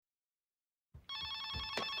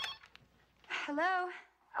Hello?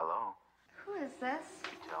 Hello? Who is this?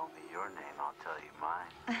 You tell me your name, I'll tell you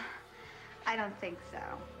mine. I don't think so.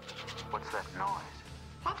 What's that noise?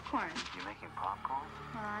 Popcorn. You making popcorn?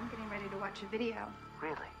 Well, I'm getting ready to watch a video.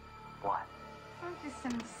 Really? What? Oh, just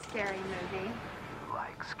some scary movie. You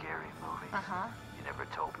like scary movies? Uh-huh. You never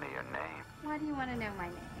told me your name. Why do you want to know my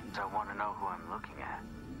name? I want to know who I'm looking at.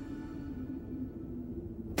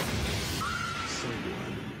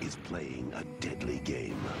 Someone is playing a deadly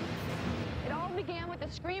game. It all began with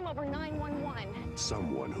a scream over 911.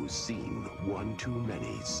 Someone who's seen one too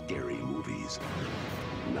many scary movies.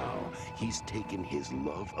 Now, he's taken his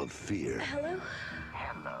love of fear Hello?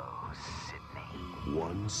 Hello, Sydney.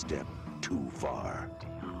 one step too far. Do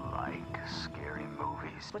you like scary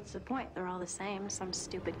movies? What's the point? They're all the same. Some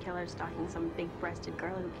stupid killer stalking some big-breasted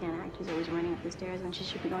girl who can't act, who's always running up the stairs when she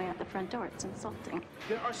should be going out the front door. It's insulting.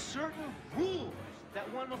 There are certain rules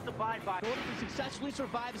that one must abide by in order to successfully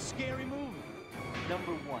survive a scary movie.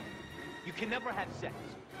 Number one, you can never have sex.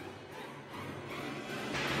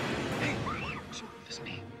 Hey, this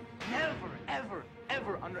me. Never, ever,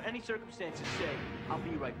 ever, under any circumstances, say, I'll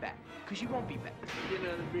be right back. Because you won't be back. Get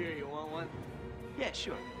another beer, you want one? Yeah,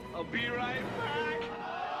 sure. I'll be right back.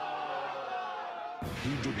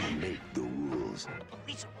 He didn't make the rules.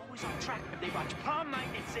 Police are always on track if they watch prom night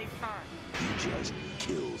at same time. He just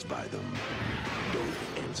kills by them.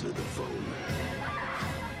 Don't answer the phone.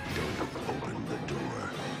 Don't open the door.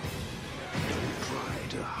 Don't try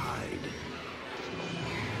to hide.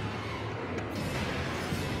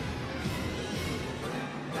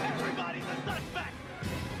 Everybody's a suspect!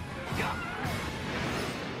 You're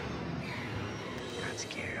not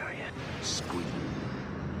scared, are you? Scream.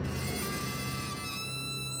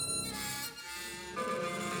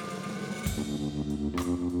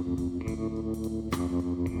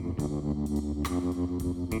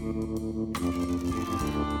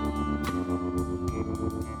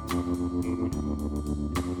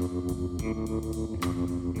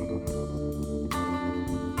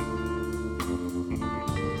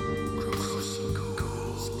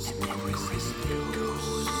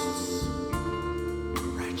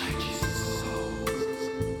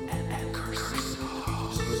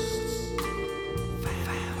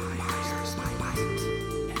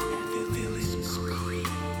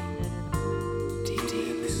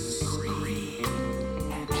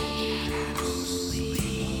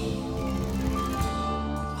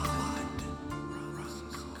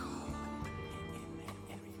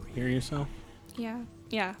 Hear yourself? Yeah.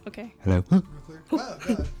 Yeah, okay. Hello? Real clear. Oh,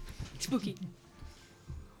 God. Spooky.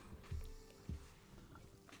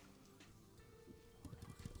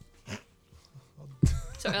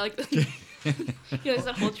 So I like there's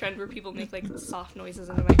that whole trend where people make like soft noises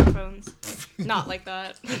in the microphones. Not like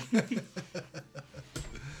that.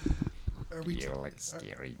 Are we like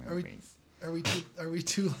scary are we- movies. are we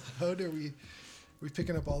too loud? Are we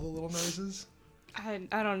picking up all the little noises? I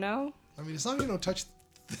don't know. I mean, as long as you don't touch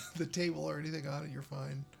the table or anything on it, you're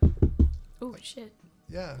fine. Oh shit.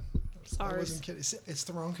 Yeah. I SARS. wasn't kidding. It's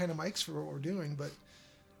the wrong kind of mics for what we're doing, but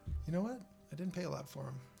you know what? I didn't pay a lot for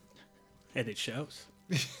them. And it shows.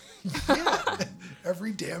 Yeah.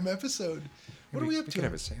 Every damn episode. What are we up We to? could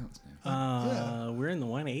have a seance now. We're in the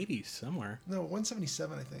 180s somewhere. No,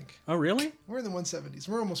 177, I think. Oh, really? We're in the 170s.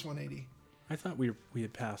 We're almost 180. I thought we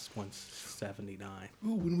had passed 179.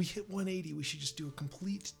 Ooh, when we hit 180, we should just do a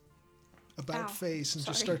complete about Ow. face and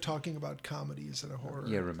just Sorry. start talking about comedies and a horror.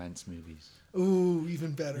 Yeah, romance movies. Ooh,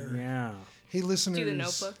 even better. Yeah. Hey, listeners. Do the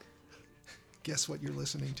Notebook. Guess what you're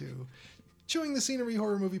listening to? Chewing the Scenery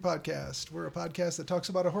Horror Movie Podcast. We're a podcast that talks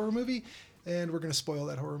about a horror movie, and we're going to spoil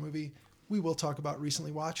that horror movie. We will talk about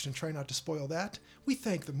recently watched and try not to spoil that. We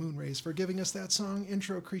thank the Moonrays for giving us that song,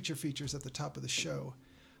 intro creature features at the top of the show.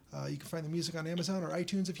 You can find the music on Amazon or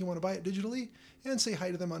iTunes if you want to buy it digitally, and say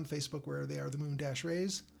hi to them on Facebook where they are the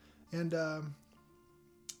Moon-Rays. And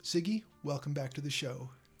Siggy, welcome back to the show.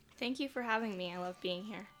 Thank you for having me. I love being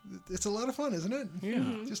here. It's a lot of fun, isn't it? Yeah.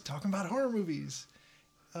 Just talking about horror movies.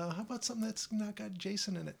 How about something that's not got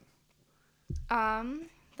Jason in it?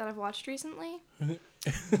 That I've watched recently.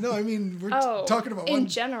 No, I mean, we're Oh, talking about in one.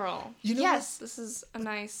 general. You know yes, this is a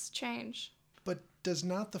nice change. But does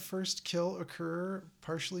not the first kill occur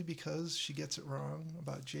partially because she gets it wrong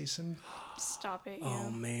about Jason? Stop it, you. Oh,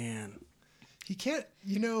 man. He can't,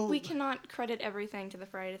 you know. We cannot credit everything to the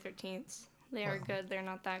Friday the 13th. They are good. They're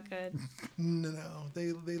not that good. No.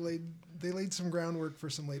 They laid some groundwork for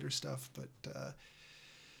some later stuff, but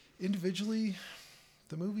individually,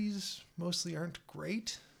 the movies mostly aren't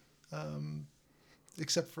great.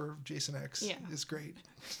 Except for Jason X is great.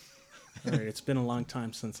 All right, it's been a long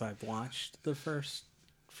time since I've watched the first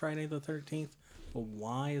Friday the 13th. Well,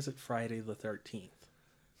 why is it Friday the 13th?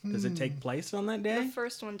 Does it take place on that The day?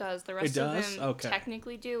 first one does. The rest It of does? them Okay.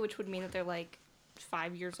 technically do, which would mean that they're like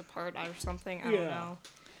 5 years apart or something. I don't know.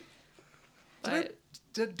 But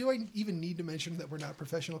Do I even need to mention that we're not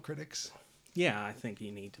professional critics? Yeah, I think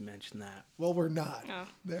you need to mention that. Well, we're not. Oh.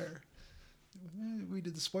 There. We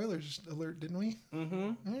did the spoilers alert, didn't we?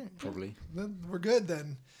 Mm-hmm. Probably. Then we're good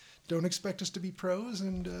then. Don't expect us to be pros,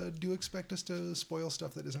 and do expect us to spoil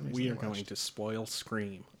stuff that isn't recently We are watched. going to spoil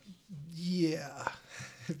Scream. Yeah.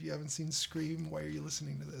 If you haven't seen Scream, why are you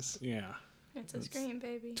listening to this? Yeah. it's a Scream,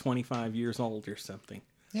 baby. 25 years old or something.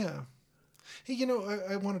 Yeah. Hey, you know,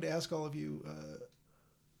 I wanted to ask all of you.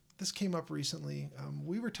 This came up recently.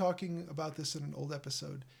 We were talking about this in an old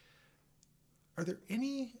episode. Are there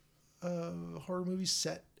any horror movies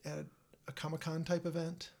set at a Comic-Con type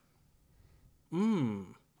event?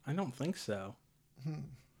 I don't think so.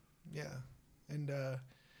 Yeah. And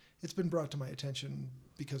it's been brought to my attention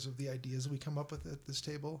because of the ideas we come up with at this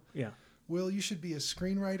table. Yeah. Will, you should be a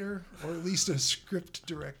screenwriter or at least a script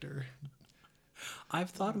director.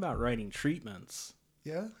 I've thought about writing treatments.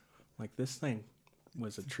 Yeah? Like this thing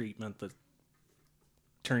was a treatment that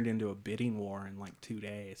turned into a bidding war in like 2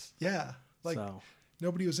 days. Yeah. Like So,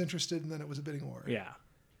 nobody was interested and then it was a bidding war. yeah.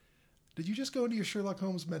 Did you just go into your Sherlock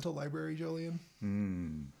Holmes mental library, Jolien?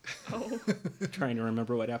 Oh. Trying to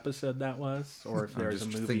remember what episode that was, or if I'm there's a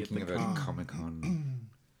just movie at thinking the about con. Comic-Con.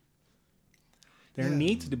 There Yeah.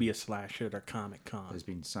 needs to be a slasher at a Comic Con. There's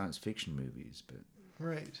been science fiction movies, but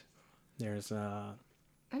Right. There's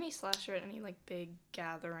Any slasher at any like big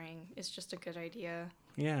gathering is just a good idea.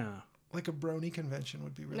 yeah. Like a brony convention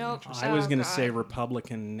would be really Nope. interesting. I was Oh, gonna God. say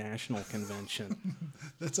Republican National Convention.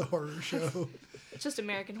 That's a horror show. It's just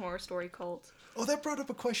American Horror Story cult. Oh, that brought up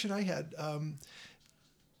a question I had.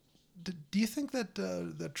 Do you think that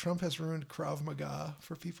that Trump has ruined Krav Maga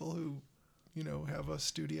for people who, you know, have a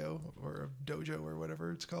studio or a dojo or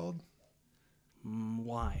whatever it's called?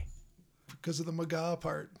 Why? Because of the Maga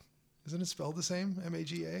part. Isn't it spelled the same?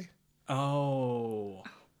 M-A-G-A? Oh.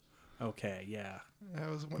 Okay, yeah. I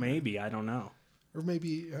was wondering. Maybe, I don't know. Or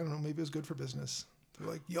maybe, I don't know, maybe it was good for business. They're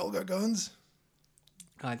like, y'all got guns?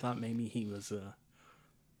 I thought maybe he was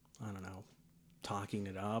I don't know, talking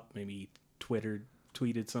it up. Maybe he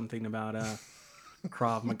tweeted something about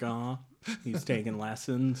Krav Maga. He's taking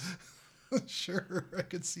lessons. Sure, I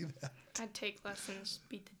could see that. I'd take lessons,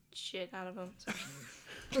 beat the shit out of them.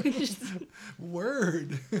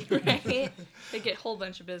 Word. Right? They get a whole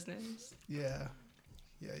bunch of business. Yeah.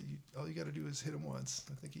 Yeah, all you got to do is hit him once.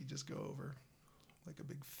 I think he'd just go over like a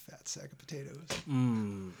big fat sack of potatoes.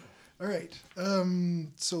 All right.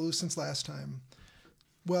 So since last time,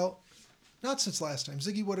 well, not since last time.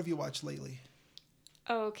 Ziggy, what have you watched lately?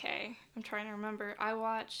 Okay, I'm trying to remember. I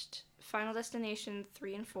watched Final Destination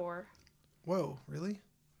 3 and 4. Whoa, really?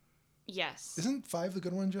 Yes. Isn't 5 the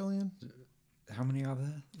good one, Jillian? how many are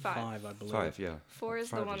there? 5. I believe. 5, yeah. 4 is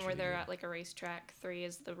the 5 one where really they're good. at like a racetrack. 3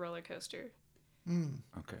 is the roller coaster.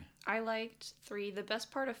 Okay. I liked 3. The best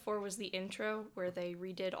part of 4 was the intro where they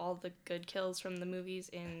redid all the good kills from the movies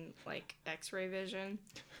in like X-ray vision.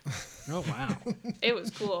 Oh wow. It was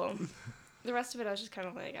cool. The rest of it I was just kind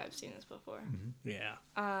of like, I've seen this before. Yeah.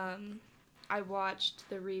 I watched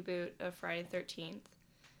the reboot of Friday the 13th,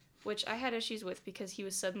 which I had issues with because he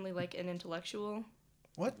was suddenly like an intellectual.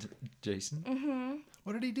 What? Jason?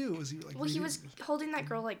 What did he do? Was he like? Well, he reading- was holding that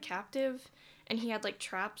girl like captive, and he had like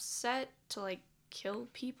traps set to like kill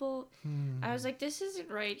people. I was like, this isn't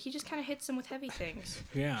right. He just kind of hits them with heavy things.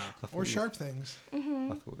 Yeah. or sharp things.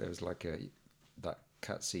 I thought there was like that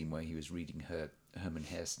cut scene where he was reading Herman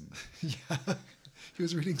Hesse. Yeah. He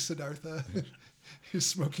was reading Siddhartha. He was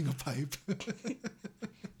smoking a pipe.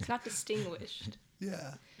 It's not distinguished.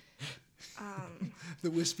 Yeah.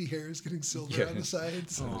 The wispy hair is getting silver on the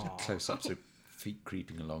sides. Close-ups of feet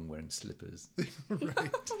creeping along wearing slippers.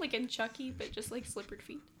 Right. Like in Chucky, but just like slippered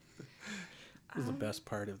feet. This is the best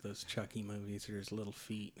part of those Chucky movies are his little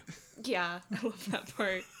feet. Yeah, I love that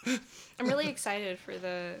part. I'm really excited for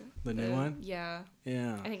the new one? Yeah.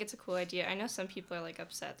 Yeah. I think it's a cool idea. I know some people are like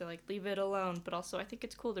upset. They're like, leave it alone. But also, I think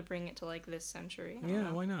it's cool to bring it to like this century. I don't Yeah,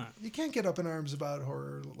 know. why not? You can't get up in arms about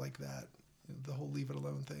horror like that. The whole leave it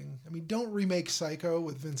alone thing. I mean, don't remake Psycho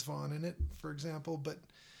with Vince Vaughn in it, for example, but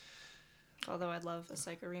Although I'd love a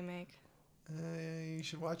Psycho remake. you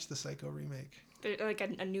should watch the Psycho remake. They're like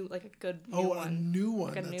a new, like a good new Oh, one. a new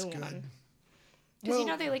one. Like a That's new good. one. Because you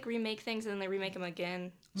know they like remake things and then they remake them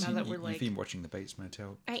again. Now that we're You've like, been watching the Bates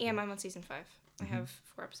Motel? I am. I'm on season 5. I have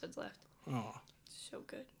 4 episodes left. Oh. So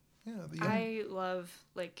good. Yeah, I love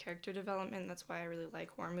like character development. That's why I really like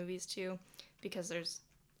horror movies too, because there's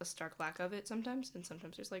a stark lack of it sometimes, and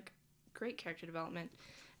sometimes there's like great character development.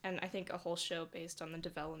 And I think a whole show based on the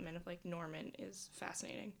development of like Norman is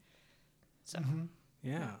fascinating. So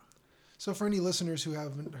Yeah. So for any listeners who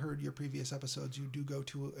haven't heard your previous episodes, you do go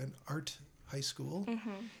to an art high school,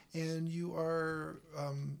 and you are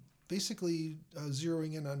basically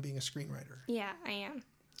zeroing in on being a screenwriter. yeah, I am.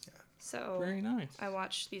 Yeah. So Very nice. I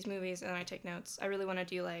watch these movies and I take notes. I really want to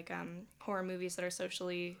do like horror movies that are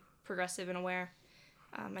socially progressive and aware.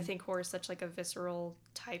 I think horror is such like a visceral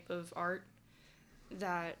type of art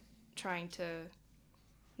that trying to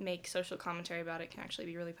make social commentary about it can actually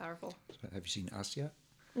be really powerful. So have you seen Us yet?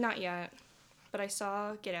 Not yet, but I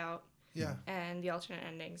saw Get Out Yeah. and the alternate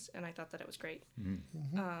endings, and I thought that it was great.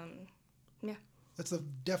 Yeah. That's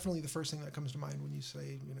definitely the first thing that comes to mind when you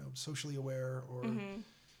say, socially aware or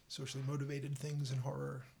socially motivated things in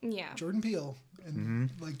horror. Yeah. Jordan Peele. And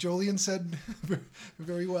like Jolien said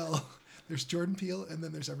very well, there's Jordan Peele and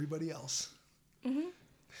then there's everybody else.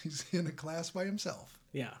 He's in a class by himself.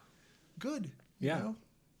 Yeah. Good. Yeah. You know?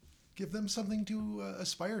 Give them something to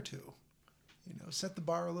aspire to. Set the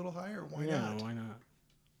bar a little higher. Why not? Why not?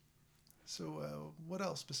 So what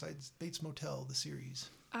else besides Bates Motel, the series?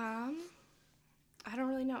 I don't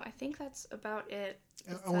really know. I think that's about it.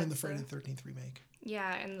 And the Friday the 13th remake.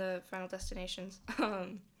 Yeah, and the Final Destinations.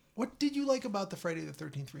 What did you like about the Friday the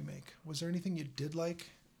 13th remake? Was there anything you did like?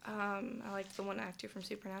 I liked the one actor from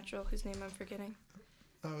Supernatural, whose name I'm forgetting.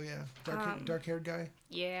 Oh, yeah. Dark-haired guy?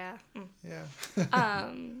 Yeah. Yeah.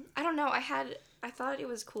 I don't know. I thought it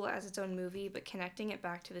was cool as its own movie, but connecting it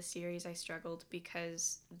back to the series, I struggled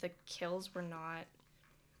because the kills were not,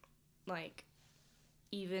 like,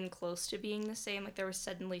 even close to being the same. Like, there was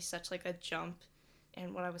suddenly such, like, a jump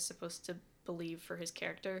in what I was supposed to believe for his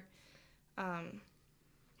character.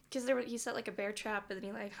 Because he set, like, a bear trap, and then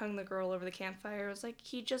he, like, hung the girl over the campfire. It was like,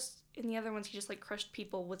 in the other ones, he just, like, crushed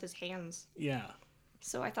people with his hands. Yeah.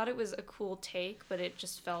 So I thought it was a cool take, but it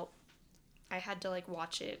just felt I had to like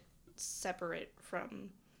watch it separate from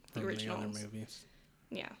the originals. The other movies.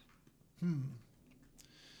 Yeah.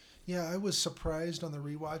 Yeah, I was surprised on the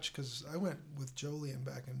rewatch because I went with Jolien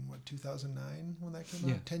back in 2009 when that came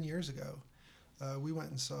out, 10 years ago. We went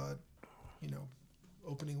and saw it,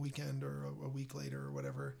 opening weekend or a week later or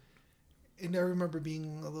whatever. And I remember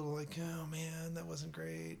being a little like, oh man, that wasn't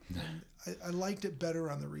great. And I liked it better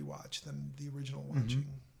on the rewatch than the original watching.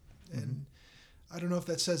 And I don't know if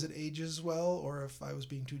that says it ages well or if I was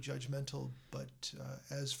being too judgmental, but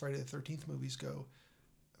as Friday the 13th movies go,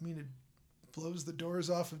 I mean, it blows the doors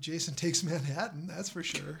off of Jason Takes Manhattan, that's for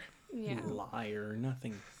sure. Yeah. Liar.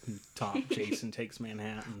 Nothing can top Jason Takes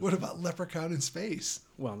Manhattan. What about Leprechaun in Space?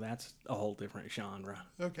 Well, that's a whole different genre.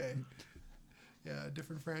 Okay. Yeah,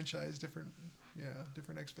 different franchise, different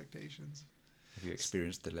expectations. Have you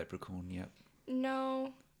experienced the Leprechaun yet?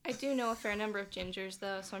 No. I do know a fair number of gingers,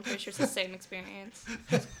 though, so I'm pretty sure it's the same experience.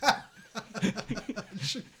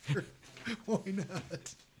 Sure. Why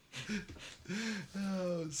not?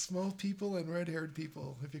 Oh, small people and red-haired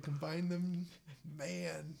people. If you combine them,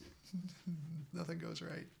 man, nothing goes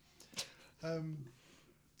right.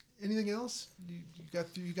 Anything else?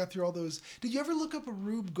 You got through all those. Did you ever look up a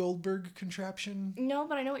Rube Goldberg contraption? No,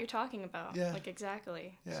 but I know what you're talking about. Yeah. Like,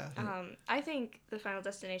 exactly. Yeah. I think the Final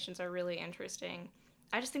Destinations are really interesting.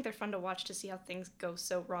 I just think they're fun to watch to see how things go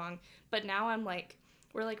so wrong. But now I'm like,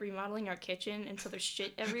 we're like remodeling our kitchen, and so there's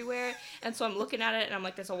shit everywhere. And so I'm looking at it, and I'm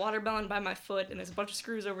like, there's a watermelon by my foot, and there's a bunch of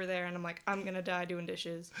screws over there, and I'm like, I'm gonna die doing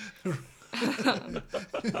dishes.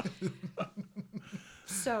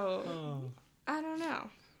 So, I don't know.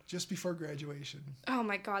 Just before graduation. Oh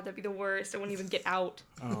my god, that'd be the worst. I wouldn't even get out.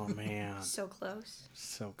 Oh, man. So close.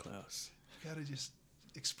 So close. You gotta just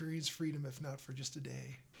experience freedom, if not for just a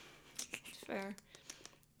day. Fair.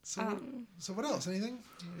 So what else? Anything?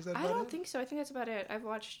 Is that I about don't it? think so. I think that's about it. I've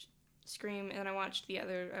watched Scream, and then I watched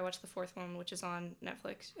the fourth one, which is on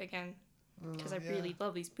Netflix again. Because I really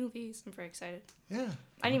love these movies. I'm very excited. Yeah.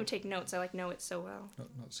 I didn't even take notes. I know it so well.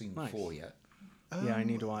 Not seen Nice. 4 yet. Yeah, I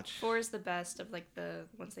need to watch. 4 is the best of like the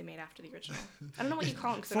ones they made after the original. I don't know what you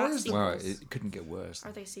call them because 4 they're not is the- sequels. Well, it couldn't get worse.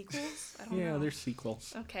 Are they sequels? I don't Yeah, know. they're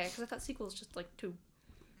sequels. Okay, because I thought sequels just like 2.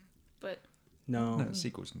 But No, No,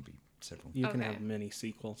 sequels can be several. you can Okay. have many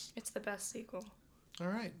sequels. it's the best sequel. All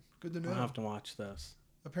right. Good to know. I'll have to watch those.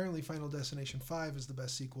 Apparently, Final Destination 5 is the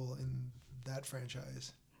best sequel in that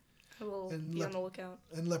franchise. I will And be on the lookout.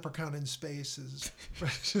 And Leprechaun in Space is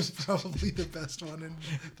probably the best one in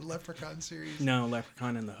the Leprechaun series. No,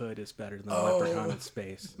 Leprechaun in the Hood is better than Oh. Leprechaun in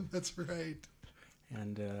Space. That's right.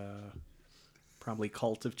 And probably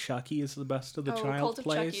Cult of Chucky is the best of the child Cult of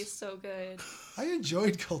plays. Chucky is so good. I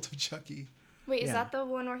enjoyed Cult of Chucky. Wait, is Yeah. that the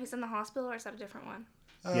one where he's in the hospital, or is that a different one?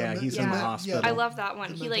 Yeah, he's in the hospital. I love that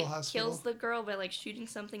one. the He mental like hospital. kills the girl by like shooting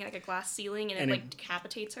something at like a glass ceiling, and And it it- like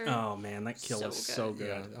decapitates her. Oh man, that kill So was so good. good.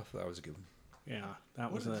 Yeah, I thought that was a good one. Yeah,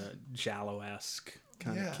 that was a Jallo-esque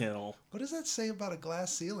kind Yeah. of kill. What does that say about a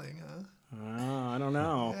glass ceiling, huh? I don't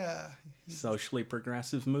know. Yeah. Socially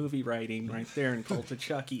progressive movie writing right there in Cult of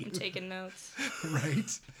Chucky. I'm taking notes.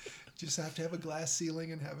 Right? Just have to have a glass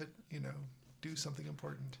ceiling and have it, do something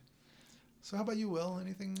important. So how about you, Will?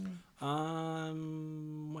 Anything?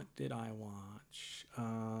 What did I watch?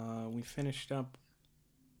 We finished up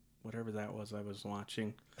whatever that was I was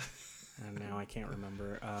watching, and now I can't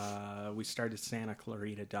remember. We started Santa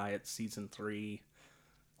Clarita Diet season 3.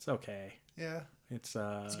 It's okay. Yeah. It's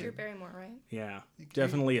Drew Barrymore, right? yeah,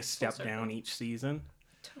 definitely a step circle. down each season.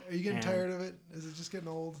 Are you getting And- tired of it? Is it just getting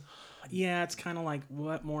old? Yeah, it's kind of like,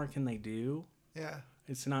 what more can they do? Yeah.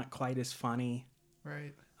 It's not quite as funny.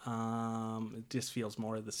 Right. It just feels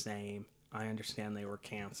more of the same. I understand they were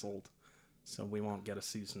canceled, so we won't get a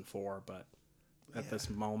season 4, but at this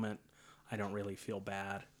moment, I don't really feel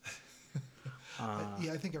bad.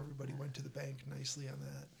 Yeah, I think everybody went to the bank nicely on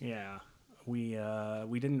that. Yeah,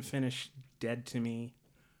 we didn't finish Dead to Me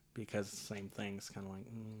because the same thing's kind of like,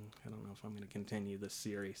 I don't know if I'm going to continue this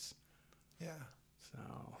series. Yeah. So,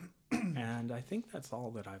 and I think that's all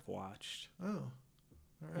that I've watched. Oh. All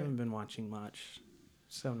I right. haven't been watching much.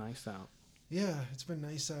 So nice out. Yeah, it's been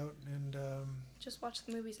nice out, and Just watch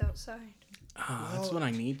the movies outside. That's Well, what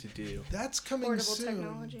I need to do. that's coming Portable soon.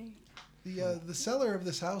 technology. The seller of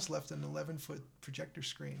this house left an 11-foot projector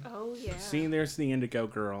screen. Oh yeah. See, there's the Indigo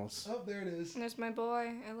Girls. Oh, there it is. And there's my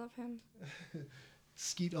boy. I love him.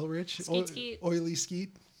 Skeet Ulrich. Skeet, Skeet. Oily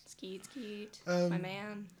Skeet. Skeet, Skeet. Um, my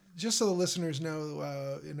man. Just so the listeners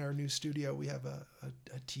know, in our new studio, we have a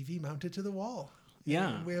TV mounted to the wall.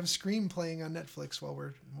 Yeah. And we have Scream playing on Netflix while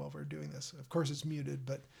we're doing this. Of course, it's muted,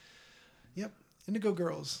 but yep, Indigo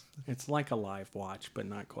Girls. It's like a live watch, but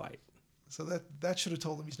not quite. So that should have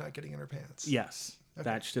told him he's not getting in her pants. Yes, Okay.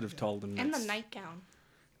 that should have told him. And the that's- nightgown.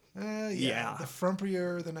 Yeah. The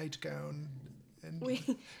frumpier the nightgown, and We-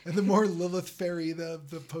 and the more Lilith Fairy the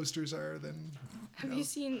posters are, then. Have you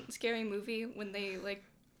seen Scary Movie when they like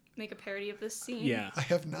make a parody of this scene? Yeah. I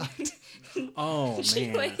have not. Oh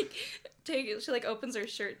she man. she opens her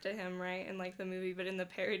shirt to him, right, in like the movie, but in the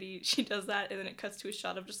parody she does that and then it cuts to a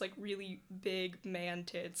shot of just like really big man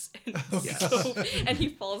tits and, and he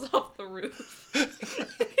falls off the roof.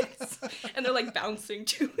 And they're like bouncing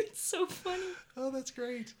too. It's so funny. Oh, that's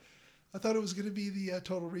great. I thought it was going to be the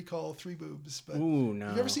Total Recall 3 boobs, but Ooh, no.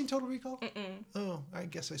 Have you ever seen Total Recall? Mm-mm. Oh, I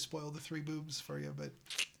guess I spoiled the 3 boobs for you, but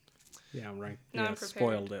Yeah, right. No, yeah, I'm prepared.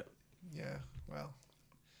 spoiled it. yeah, well.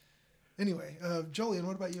 Anyway, Jolien,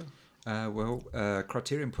 what about you?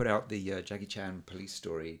 Criterion put out the Jackie Chan police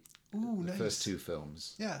story, Ooh, the nice. first 2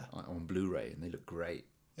 films, Yeah. on Blu-ray, and they look great.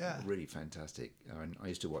 Yeah. Really fantastic. I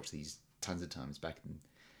used to watch these tons of times back in.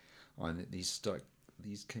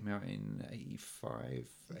 These came out in 85,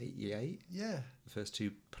 88. Yeah. The first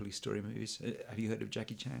 2 police story movies. Have you heard of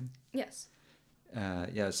Jackie Chan? Yes.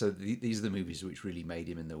 So these are the movies which really made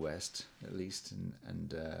him in the West, at least, and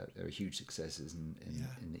they were huge successes in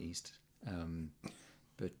the East. And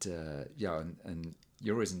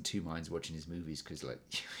you're always in 2 minds watching his movies because like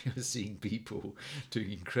you're seeing people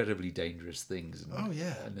doing incredibly dangerous things, and,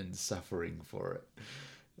 and then suffering for it.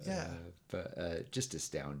 Yeah, just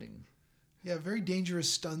astounding. Yeah, very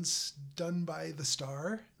dangerous stunts done by the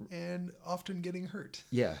star, and often getting hurt.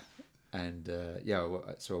 Yeah. And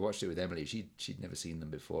so I watched it with Emily. She'd never seen them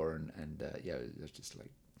before, and it was just like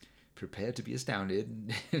prepared to be astounded,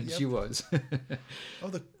 and Yep. she was. Oh,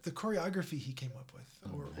 the choreography he came up with,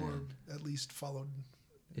 or at least followed.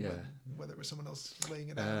 Yeah. Whether it was someone else laying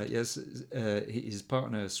it out. Yes, his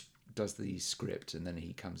partner does the script, and then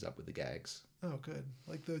he comes up with the gags. Oh, good.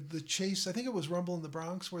 Like the chase. I think it was Rumble in the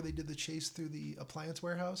Bronx where they did the chase through the appliance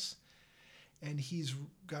warehouse. And he's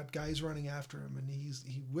got guys running after him, and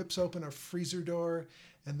he whips open a freezer door,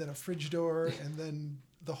 and then a fridge door, and then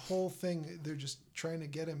the whole thing. They're just trying to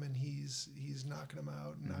get him, and he's knocking him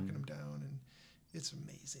out, and knocking him down, and it's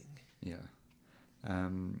amazing. Yeah,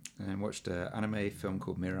 and I watched an anime film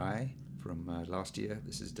called Mirai from last year.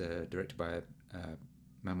 This is directed by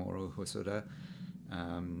Mamoru Hosoda.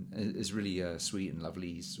 It's really a sweet and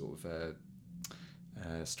lovely sort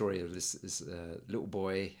of story of this little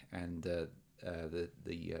boy and.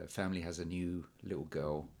 The family has a new little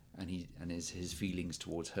girl, and his feelings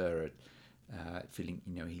towards her, feeling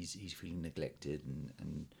he's feeling neglected,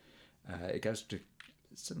 and it goes to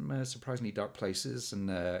some surprisingly dark places, and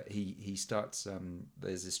he starts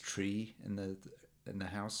there's this tree in the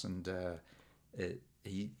house, and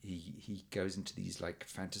he goes into these like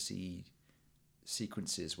fantasy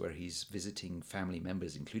sequences where he's visiting family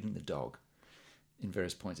members, including the dog, in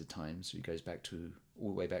various points of time. So he goes all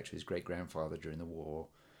the way back to his great grandfather during the war,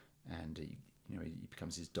 and he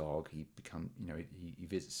becomes his dog. He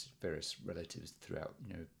visits various relatives throughout,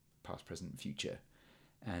 past, present, and future.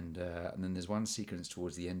 And then there's one sequence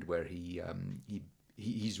towards the end where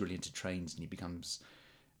he's really into trains, and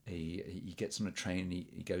he gets on a train and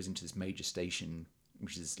he goes into this major station,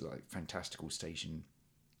 which is like fantastical station,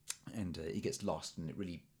 and he gets lost, and it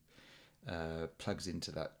really plugs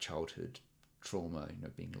into that childhood trauma,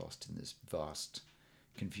 being lost in this vast,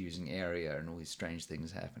 confusing area and all these strange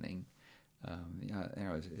things happening.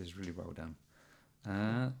 It was really well done.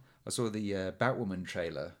 I saw the Batwoman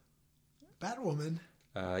trailer. Batwoman?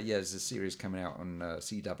 There's a series coming out on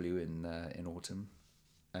CW in autumn.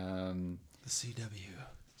 The CW.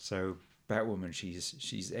 So Batwoman,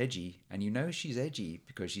 she's edgy, and she's edgy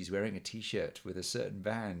because she's wearing a T-shirt with a certain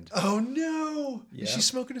band. Oh no! Yeah. Is she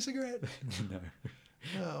smoking a cigarette? No.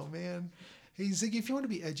 Oh man. Hey Ziggy, if you want to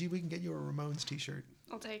be edgy, we can get you a Ramones T-shirt.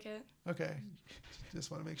 I'll take it. Okay.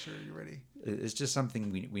 Just want to make sure you're ready. It's just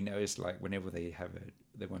something we notice, like whenever they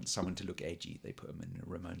want someone to look edgy, they put them in a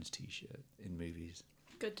Ramones T-shirt in movies.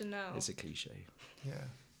 Good to know. It's a cliche.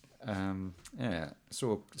 Yeah.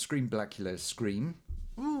 Saw Scream Blackula Scream.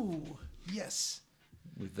 Ooh, yes.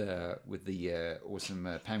 With the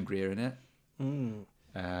awesome Pam Grier in it.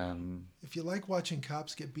 If you like watching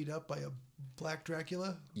cops get beat up by a black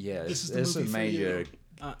Dracula, yeah, this is the there's movie some for major you.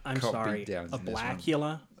 I'm cop sorry, beatdowns a in this one.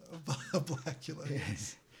 Blackula? A Blackula.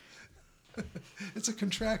 Yes. It's a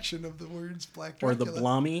contraction of the words Black Or Dracula. the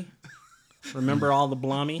Blummy? Remember all the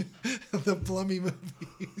Blummy? The Blummy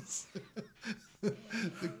movies.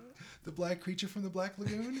 the black creature from the Black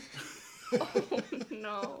Lagoon. Oh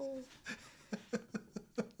no.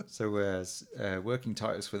 So working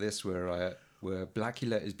titles for this were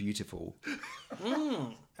Blackula is Beautiful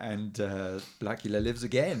and Blackula Lives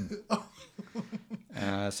Again.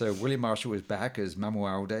 So William Marshall is back as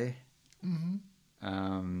Mamualde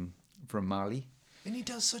from Mali. And he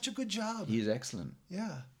does such a good job. He is excellent.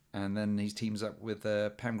 Yeah. And then he teams up with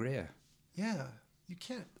Pam Grier. Yeah. You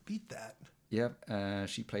can't beat that. Yep.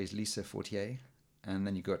 She plays Lisa Fortier. And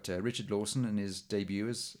then you got Richard Lawson in his debut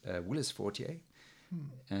as Willis Fortier.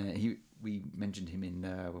 We mentioned him in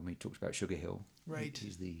when we talked about Sugar Hill. Right.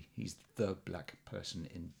 He's the black person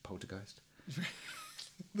in Poltergeist.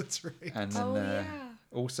 That's right. And then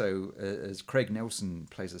also as Craig Nelson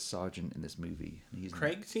plays a sergeant in this movie.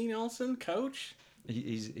 Craig T. Nelson, coach?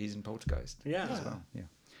 He's in Poltergeist. Yeah. As well. Yeah.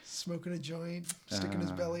 Smoking a joint, sticking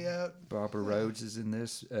his belly out. Barbara Rhodes is in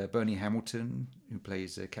this. Bernie Hamilton, who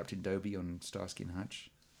plays Captain Dobie on Starsky and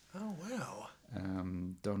Hutch. Oh, wow.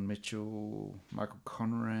 Don Mitchell, Michael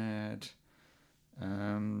Conrad.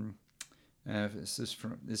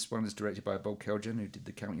 This one is directed by Bob Keljan, who did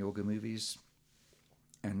the Count Yorga movies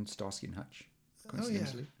and Starsky and Hutch,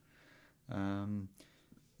 coincidentally.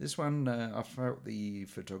 This one, I felt the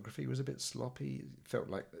photography was a bit sloppy. It felt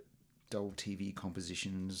like dull TV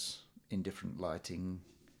compositions, indifferent lighting,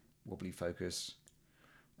 wobbly focus.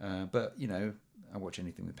 But, I watch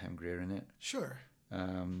anything with Pam Grier in it. Sure.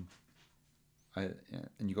 And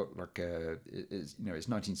you got like it's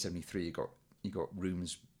 1973. You got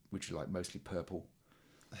rooms which are like mostly purple,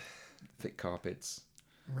 thick carpets.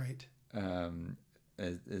 Right.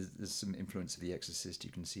 There's some influence of The Exorcist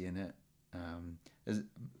you can see in it.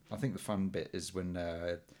 I think the fun bit is when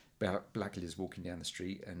Blackula is walking down the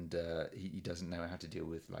street and he doesn't know how to deal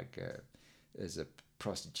with as a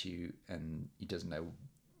prostitute, and he doesn't know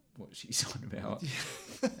what she's on about,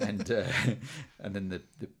 and then the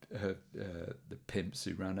pimps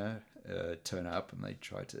who run her turn up and they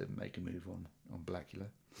try to make a move on Blackula.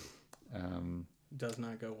 Does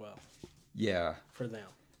not go well. Yeah, for them.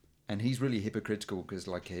 And he's really hypocritical because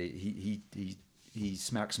he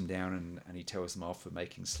smacks them down and he tells them off for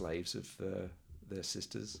making slaves of their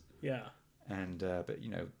sisters. Yeah. And but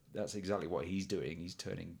that's exactly what he's doing. He's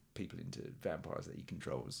turning people into vampires that he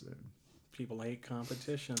controls. So. People hate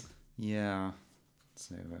competition. Yeah.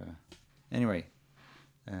 So anyway,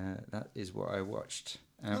 that is what I watched.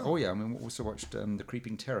 We also watched The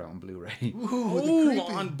Creeping Terror on Blu-ray. Ooh,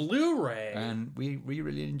 on Blu-ray. And we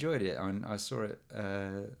really enjoyed it. I saw it.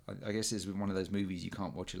 I guess it's one of those movies you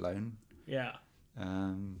can't watch alone. Yeah.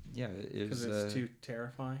 It was because it's too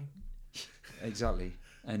terrifying. Exactly.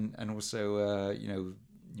 And also when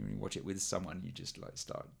you watch it with someone, you just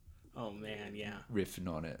start. Oh man, yeah. Riffing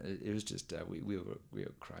on it. It was just we were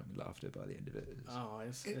crying with laughter by the end of it.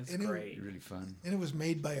 It's great. Really fun. And it was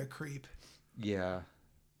made by a creep. Yeah.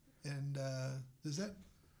 And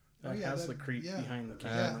That has the creep behind the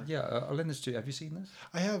camera. I'll lend this to you. Have you seen this?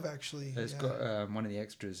 I have actually. It's got one of the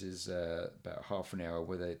extras is about half an hour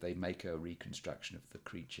where they make a reconstruction of the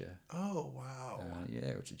creature. Oh wow!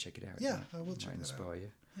 Yeah, we should check it out. Yeah, I will check that out. Might inspire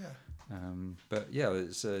you. Yeah. But yeah,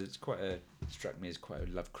 it's quite it struck me as quite a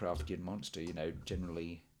Lovecraftian monster. You know,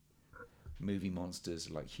 generally movie monsters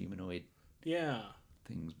are like humanoid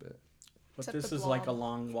things, but Except this the is like a blob.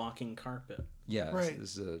 long walking carpet. yeah, Right.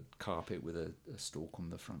 there's a carpet with a stalk on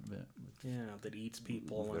the front of it. That eats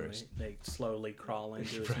people and Various- they slowly crawl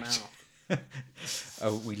into his Right. mouth.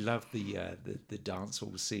 Oh, we love the dance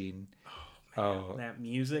hall scene. Oh, That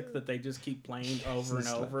music that they just keep playing over and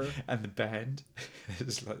it's like- over. and the band.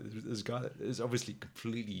 It's like there's a guy. There's obviously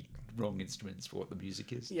completely wrong instruments for what the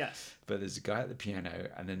music is. Yes. But there's a guy at the piano,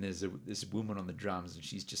 and then there's a woman on the drums, and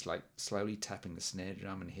she's just like slowly tapping the snare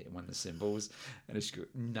drum and hitting one of the cymbals, and it's got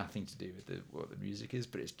nothing to do with what the music is,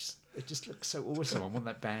 but it just looks so awesome. I want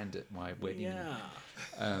that band at my wedding. Yeah.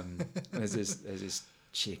 There's this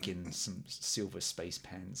chick in some silver space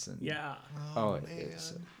pants, and Yeah. Oh,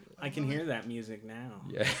 it's man. I can hear that music now.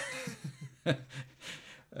 yeah.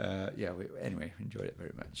 Anyway, enjoyed it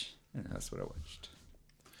very much, and that's what I watched.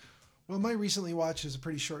 Well, my recently watched is a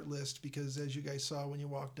pretty short list because, as you guys saw when you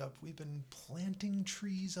walked up, we've been planting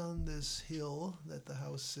trees on this hill that the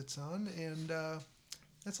house sits on, and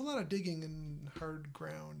that's a lot of digging in hard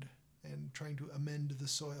ground and trying to amend the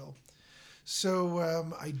soil. So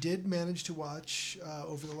I did manage to watch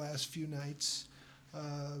over the last few nights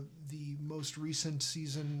the most recent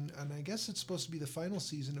season, and I guess it's supposed to be the final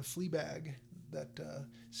season of Fleabag, that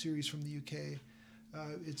series from the UK.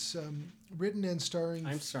 It's written and starring...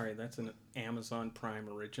 I'm sorry, that's an Amazon Prime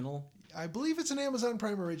original. I believe it's an Amazon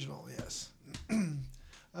Prime original, yes.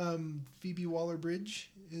 Phoebe Waller-Bridge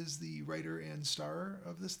is the writer and star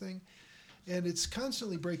of this thing. And it's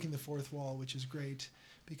constantly breaking the fourth wall, which is great,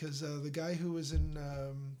 because the guy who was in...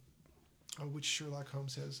 which Sherlock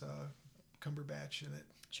Holmes has Cumberbatch in it.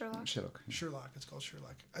 Sherlock. It's called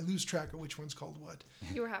Sherlock. I lose track of which one's called what.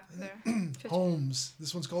 You were halfway there. Holmes.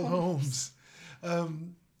 This one's called Holmes.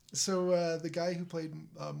 So the guy who played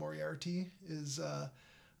Moriarty is a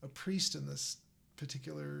priest in this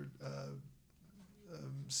particular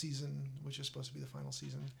season, which is supposed to be the final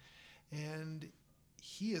season. And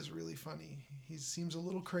he is really funny. He seems a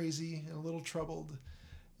little crazy and a little troubled.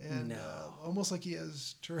 And almost like he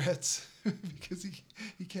has Tourette's because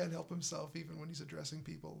he can't help himself even when he's addressing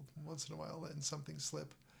people. Once in a while letting something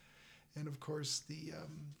slip. And of course the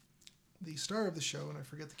star of the show, and I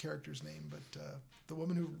forget the character's name, but the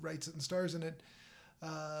woman who writes it and stars in it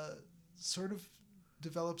sort of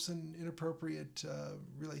develops an inappropriate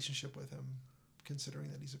relationship with him, considering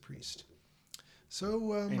that he's a priest.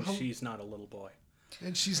 So and she's not a little boy.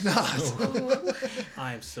 And she's not.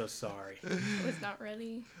 I'm so sorry. I was not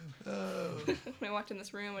ready. When I walked in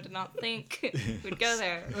this room, I did not think we'd go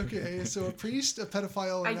there. Okay, so a priest, a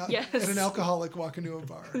pedophile, and, Yes. and an alcoholic walk into a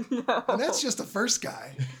bar. No. And that's just the first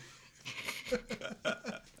guy.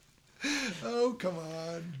 Oh, come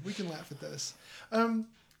on. We can laugh at this.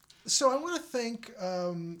 So I want to thank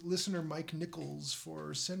listener Mike Nichols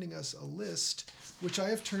for sending us a list, which I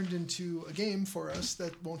have turned into a game for us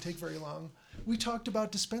that won't take very long. We talked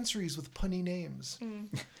about dispensaries with punny names.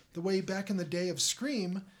 The way back in the day of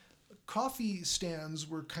Scream, coffee stands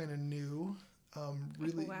were kind of new.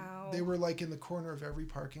 Really, Wow. They were like in the corner of every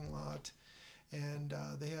parking lot, and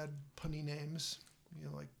they had punny names,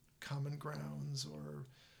 like Common Grounds or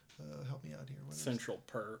help me out here. What is it? Central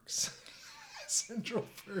Perks. Central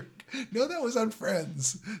Perk. No, that was on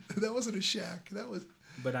Friends. That wasn't a shack. That was.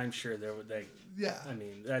 But I'm sure Yeah. I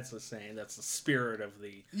mean, that's the saying. That's the spirit of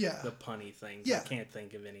the punny things. Yeah. I can't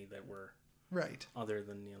think of any that were right other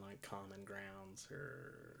than like Common Grounds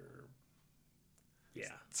or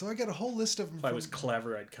So I got a whole list of them. If I was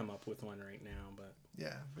clever, I'd come up with one right now, but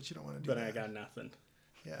yeah, but you don't want to do but that. I got nothing.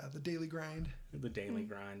 Yeah, the Daily Grind. The Daily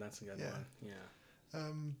Grind. That's a good one. Yeah.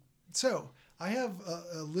 So I have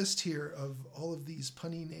a list here of all of these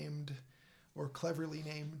punny named or cleverly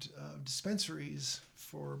named dispensaries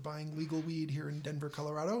for buying legal weed here in Denver,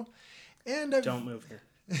 Colorado. And don't move here.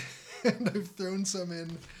 And I've thrown some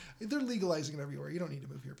in. They're legalizing it everywhere. You don't need to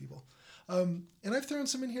move here, people. And I've thrown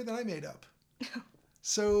some in here that I made up.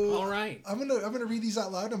 So all right, I'm gonna read these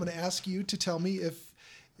out loud. I'm gonna ask you to tell me if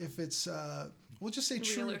it's we'll just say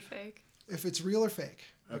true Real or fake. If it's real or fake.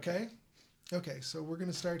 Okay. Okay. So we're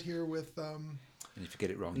gonna start here with. And if you get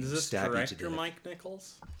it wrong, is you this stab you to director death. Mike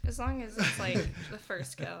Nichols? As long as it's like the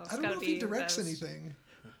first go. It's I don't gotta know if be he directs the best. anything.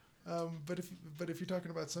 But if you're talking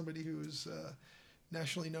about somebody who's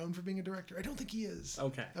nationally known for being a director, I don't think he is.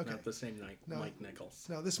 Okay. Not the same Mike Nichols.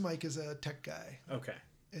 No, this Mike is a tech guy. Okay.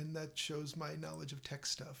 and that shows my knowledge of tech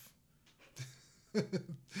stuff.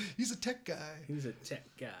 He's a tech guy. He's a tech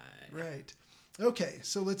guy. Right. Okay,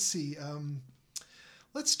 so let's see.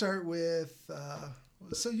 Let's start with.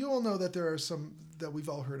 So you all know that there are some that we've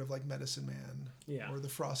all heard of, like Medicine Man, Yeah. or The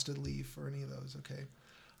Frosted Leaf, or any of those. Okay.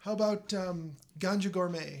 How about Ganja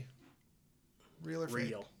Gourmet? Real or fake?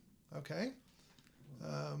 Real. Okay.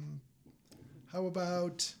 How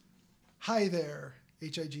about Hi There?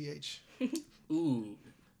 HIGH. Ooh,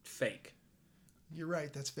 fake. You're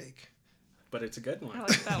right. That's fake. But it's a good one. I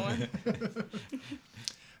like that one.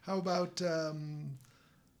 How about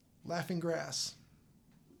Laughing Grass?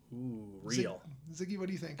 Ooh, real. Ziggy, what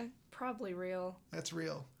do you think? Probably real. That's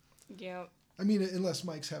real. Yeah. I mean, unless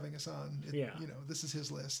Mike's having us on. Yeah. You know, this is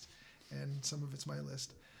his list, and some of it's my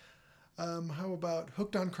list. How about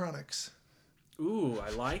Hooked on Chronics? Oh, Ooh, I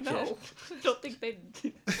like No, it. I don't think they'd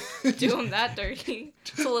do him that dirty.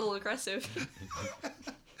 It's a little aggressive.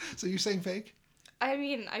 So you're saying fake? I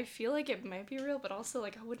mean, I feel like it might be real, but also,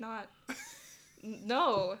 like, I would not.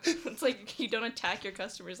 No. It's like you don't attack your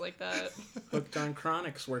customers like that. Hooked on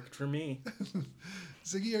Chronics worked for me.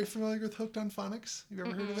 Ziggy, are you familiar with Hooked on Phonics? Have you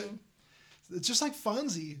ever heard of it? It's just like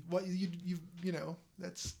Fonzie. What you know,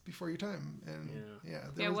 that's before your time. And Yeah,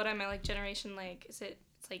 there was- what am I, like, generation, like, is it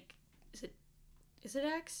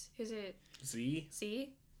X? Is it Z?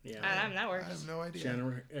 C? Yeah. That works. I have no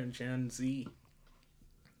idea. Gen Z.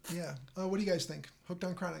 Yeah. What do you guys think? Hooked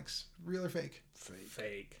on Chronics, real or fake?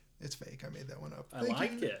 Fake. It's fake. I made that one up. I Thank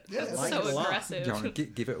liked you. it. Yeah, I it's liked so it a lot. aggressive. John,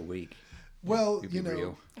 give it a week. Well, It'll be you know,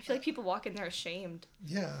 real. I feel like people walk in there ashamed.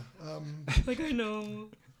 yeah. Like, I know.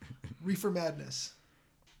 Reefer Madness.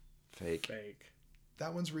 Fake. Fake.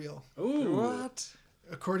 That one's real. Ooh. What?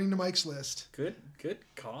 According to Mike's list. Good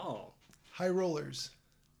call. High Rollers.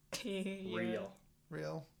 Yeah. Real.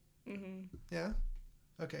 Real. Mm-hmm. Yeah?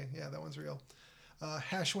 Okay, yeah, that one's real.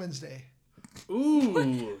 Hash Wednesday.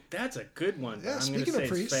 Ooh, that's a good one. But Yeah, I'm gonna speaking say of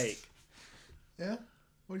priests. it's fake. Yeah?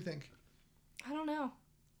 What do you think? I don't know.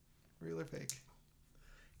 Real or fake?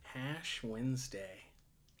 Hash Wednesday.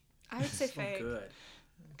 I would say This one fake. good.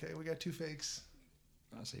 Okay, we got two fakes.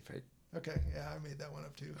 I'll say fake. Okay, yeah, I made that one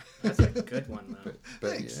up too. That's a good one though.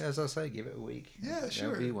 But Thanks. yeah, as I say, give it a week. Yeah, sure.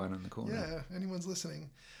 There'll be one on the corner. Yeah, anyone's listening.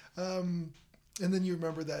 And then you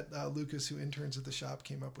remember that Lucas, who interns at the shop,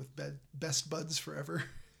 came up with Best Buds Forever.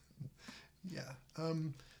 Yeah.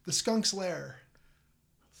 The Skunk's Lair.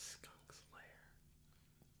 Skunk's Lair.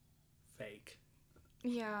 Fake.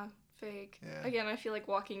 Yeah, fake. Yeah. Again, I feel like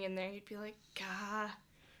walking in there, you'd be like, gah.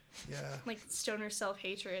 Yeah. Like stoner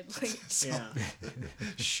self-hatred. Like, Yeah.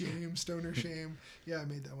 Shame, stoner shame. Yeah, I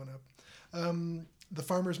made that one up. The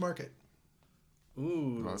Farmer's Market.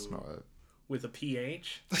 Ooh. Well, that's not a... With a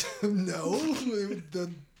PH? No,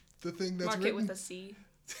 the thing that's market written. with a C.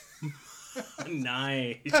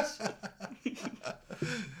 Nice.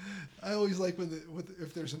 I always like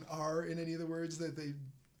if there's an R in any of the words that they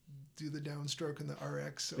do the downstroke and the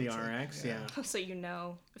RX. So The it's like, RX, yeah. So you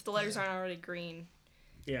know. If the letters aren't already green,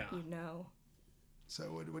 Yeah. you know. So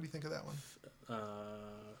what do you think of that one?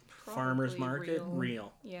 Farmer's Probably Market?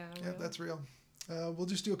 Real. Yeah. Yeah, real. that's real. We'll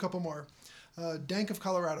just do a couple more. Dank of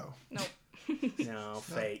Colorado. Nope. No, No,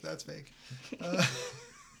 fake. that's fake.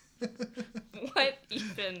 What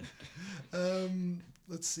even?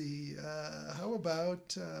 Let's see. How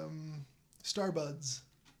about Starbuds?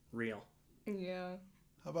 Real. Yeah.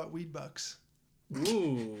 How about Weed Bucks?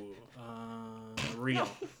 Ooh. Real.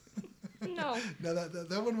 No. No,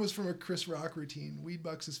 that one was from a Chris Rock routine. Weed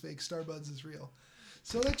Bucks is fake. Starbuds is real.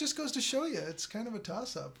 So that just goes to show you, it's kind of a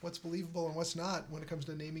toss-up. What's believable and what's not when it comes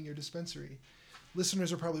to naming your dispensary.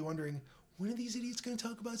 Listeners are probably wondering, when are these idiots going to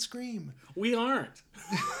talk about Scream? We aren't.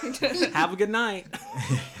 Have a good night.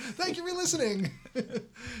 Thank you for listening.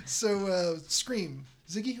 So, Scream.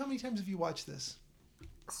 Ziggy, how many times have you watched this?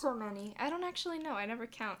 So many. I don't actually know. I never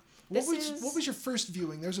count. What was your first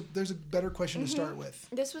viewing? There's a better question to start with.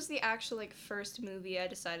 This was the actual like first movie I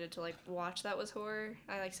decided to like watch that was horror.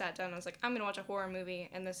 I like sat down and I was like, I'm gonna watch a horror movie,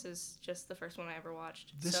 and this is just the first one I ever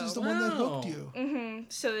watched. This is the one that hooked you. Mm-hmm.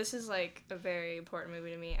 So this is like a very important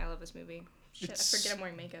movie to me. I love this movie. Shit, I forget I'm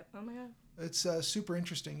wearing makeup. Oh my god. It's super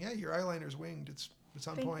interesting. Yeah, your eyeliner's winged. It's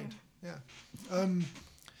on Thank point. Yeah.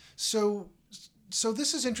 So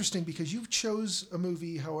this is interesting because you chose a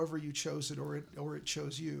movie however you chose it, or it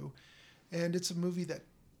chose you, and it's a movie that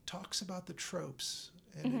talks about the tropes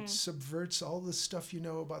and it subverts all the stuff you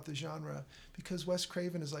know about the genre, because Wes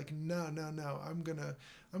Craven is like, no, I'm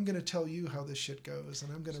gonna tell you how this shit goes,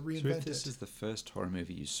 and I'm gonna reinvent So if this is the first horror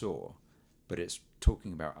movie you saw, but it's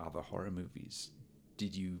talking about other horror movies,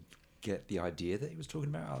 did you get the idea that he was talking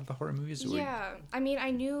about other horror movies? Or Yeah, I mean,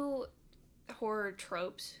 I knew horror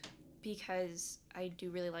tropes because I do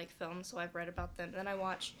really like films, so I've read about them. Then I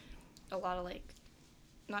watch a lot of like,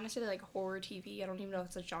 not necessarily like horror TV. I don't even know if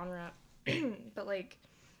it's a genre, but like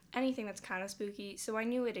anything that's kind of spooky. So I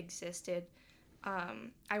knew it existed.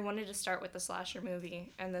 I wanted to start with the slasher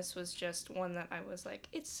movie, and this was just one that I was like,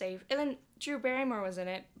 it's safe. And then Drew Barrymore was in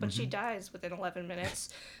it, but she dies within 11 minutes.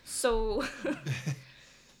 So,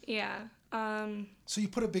 yeah. So you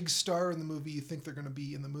put a big star in the movie, you think they're going to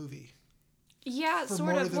be in the movie. Yeah, for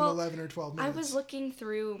sort more of. than Well, 11 or 12 minutes. I was looking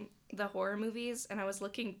through the horror movies, and I was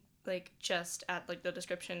looking like just at like the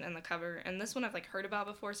description and the cover, and this one I've like heard about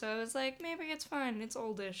before, so I was like, maybe it's fine, it's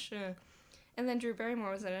oldish. And then Drew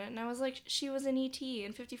Barrymore was in it, and I was like, she was in E.T.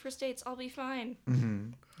 and 50 First Dates, I'll be fine.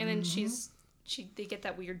 And then they get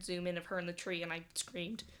that weird zoom in of her in the tree, and I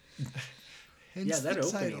screamed. Yeah, that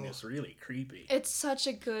opening is really creepy. It's such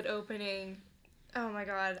a good opening. Oh my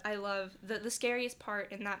god, I love the scariest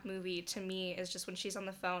part in that movie to me is just when she's on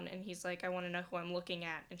the phone and he's like, I want to know who I'm looking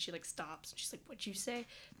at, and she like stops and she's like, what'd you say?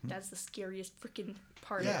 That's the scariest freaking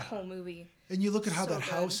part of the whole movie. And you look at how So that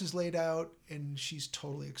good. house is laid out, and she's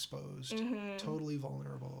totally exposed, totally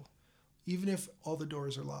vulnerable, even if all the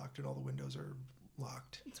doors are locked and all the windows are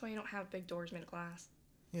locked. That's why you don't have big doors made of glass.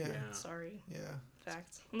 Yeah. Sorry. Yeah.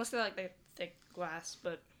 Facts. Unless they're like they're thick glass,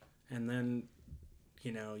 but And then,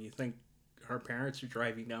 you think her parents are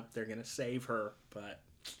driving up, they're gonna save her, but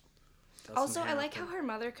doesn't also I like how happen. her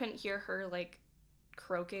mother couldn't hear her like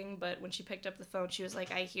croaking, but when she picked up the phone, she was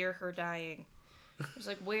like, I hear her dying. I was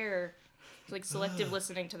like, where? Like selective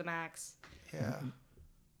listening to the max. Yeah.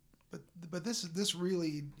 But this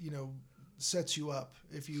really, sets you up.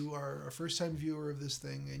 If you are a first-time viewer of this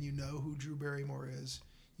thing and you know who Drew Barrymore is,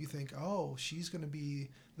 you think, oh, she's going to be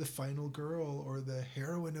the final girl or the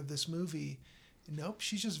heroine of this movie. Nope,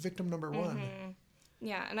 she's just victim number one.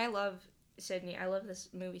 Yeah, and I love Sydney. I love this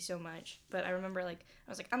movie so much. But I remember, like,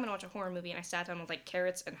 I was like, I'm going to watch a horror movie. And I sat down with, like,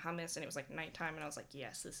 carrots and hummus. And it was, like, nighttime. And I was like,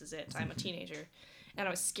 yes, this is it. I'm a teenager. And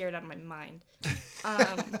I was scared out of my mind.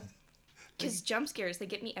 Because jump scares, they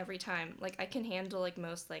get me every time. Like, I can handle, like,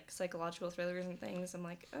 most, like, psychological thrillers and things. I'm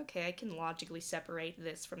like, okay, I can logically separate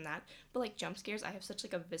this from that. But, like, jump scares, I have such,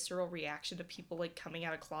 like, a visceral reaction to people, like, coming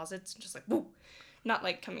out of closets and just, like, woo! Not,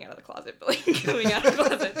 like, coming out of the closet, but, like, coming out of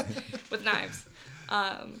closets with knives.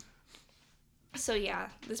 So, yeah,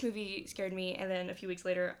 this movie scared me. And then a few weeks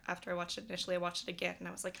later, after I watched it initially, I watched it again. And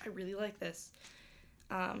I was like, I really like this.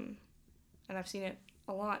 And I've seen it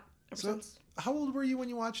a lot ever since. How old were you when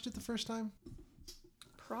you watched it the first time?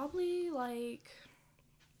 Probably, like,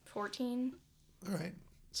 14. All right.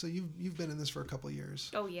 So you've been in this for a couple of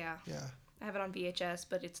years. Oh, yeah. Yeah. I have it on VHS,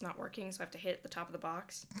 but it's not working, so I have to hit the top of the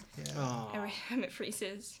box. Yeah. Every time it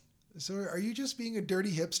freezes. So are you just being a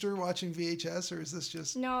dirty hipster watching VHS, or is this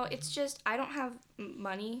just... No, it's just I don't have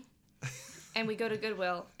money, and we go to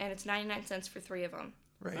Goodwill, and it's 99 cents for 3 of them.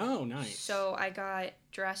 Right. Oh, nice. So I got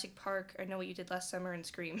Jurassic Park, I Know What You Did Last Summer, and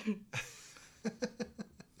Scream.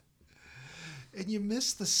 And you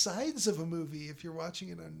miss the sides of a movie if you're watching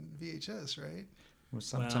it on VHS, right? Well,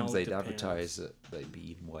 sometimes they'd advertise that they'd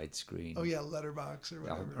be in widescreen. Oh, yeah, letterbox or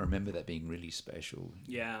whatever. I remember that being really special.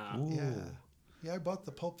 Yeah. Ooh. Yeah, I bought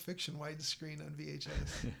the Pulp Fiction widescreen on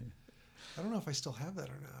VHS. I don't know if I still have that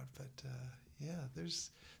or not, but yeah,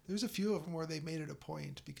 there's a few of them where they made it a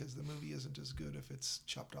point because the movie isn't as good if it's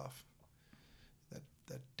chopped off.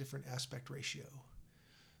 That different aspect ratio.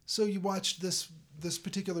 So you watched this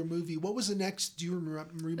particular movie. What was the next? Do you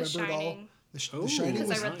remember it all? The Shining. Because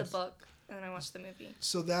Was I read the book and then I watched the movie.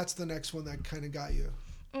 So that's the next one that kind of got you.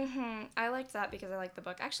 I liked that because I liked the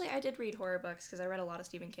book. Actually, I did read horror books because I read a lot of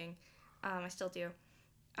Stephen King. I still do.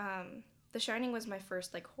 The Shining was my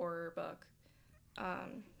first like horror book.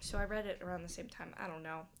 So I read it around the same time. I don't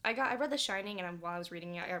know. I read The Shining, and while I was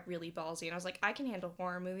reading it, I got really ballsy, and I was like, I can handle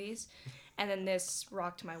horror movies. And then this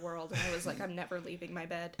rocked my world, and I was like, I'm never leaving my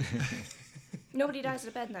bed. Nobody dies in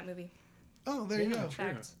a bed in that movie. Oh, there you go.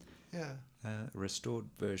 Facts. Yeah. A restored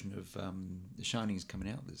version of The Shining is coming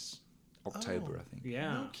out this October, I think.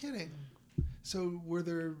 Yeah. No kidding. So were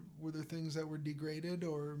there things that were degraded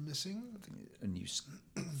or missing? I think a new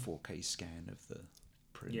 4K scan of the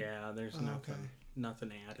print. Yeah, there's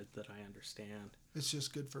nothing added that I understand. It's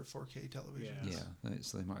just good for 4K television. Yeah,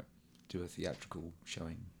 so they might do a theatrical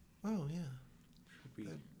showing. Oh, yeah.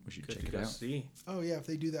 We should good check to it go out. see. Oh, yeah, if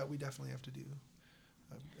they do that, we definitely have to do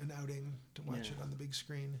an outing to watch it on the big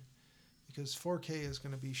screen. Because 4K is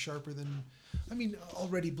going to be sharper than... I mean,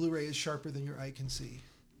 already Blu-ray is sharper than your eye can see.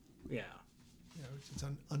 Yeah. You know, it's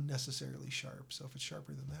unnecessarily sharp. So if it's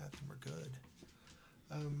sharper than that, then we're good.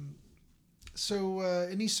 So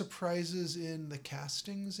any surprises in the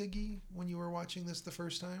casting, Ziggy, when you were watching this the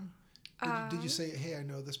first time? Did you say, hey, I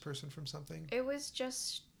know this person from something? It was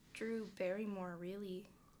just Drew Barrymore, really.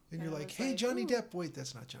 And you're I like, was hey, Johnny ooh. Depp. Wait,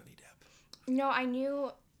 that's not Johnny Depp. No,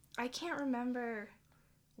 I can't remember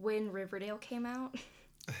when Riverdale came out.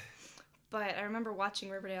 But I remember watching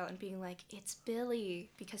Riverdale and being like, it's Billy,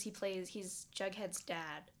 because he's Jughead's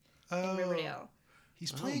dad in Riverdale.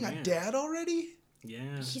 He's playing a man. dad already?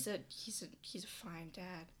 Yeah. He's a fine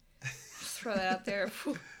dad. Throw that out there.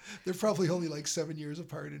 They're probably only like 7 years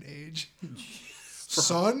apart in age.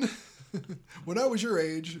 Son, when I was your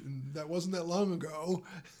age, and that wasn't that long ago,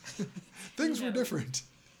 things were different.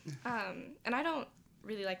 And I don't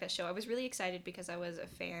really like that show. I was really excited because I was a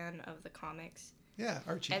fan of the comics. Yeah,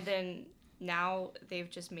 Archie. And then now they've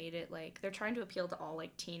just made it like they're trying to appeal to all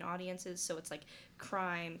like teen audiences, so it's like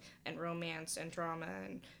crime and romance and drama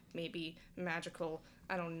and maybe magical,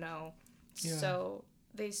 I don't know. Yeah. So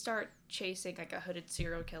they start chasing like a hooded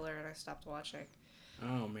serial killer and I stopped watching.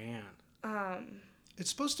 Oh man. It's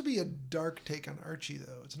supposed to be a dark take on Archie,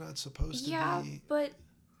 though. It's not supposed to Yeah, be. but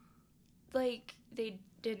like they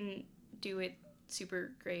didn't do it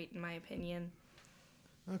super great in my opinion.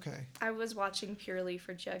 Okay. I was watching purely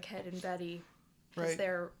for Jughead and Betty because Right.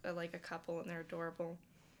 they're like a couple and they're adorable.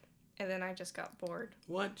 And then I just got bored.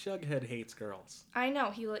 What? Jughead hates girls. I know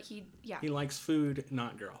he He likes food,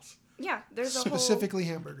 not girls. yeah. There's a Specifically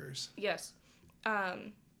hamburgers. whole yes.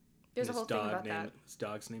 There's a whole thing about that. His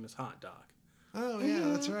dog's name is Hot Dog. Oh, yeah,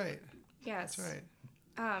 that's right. Yes. That's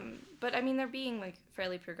right. But I mean they're being like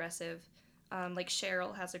fairly progressive. Like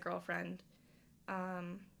Cheryl has a girlfriend.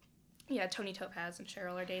 Yeah, Tony Topaz and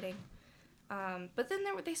Cheryl are dating. But then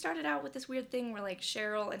they started out with this weird thing where like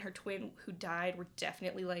Cheryl and her twin who died were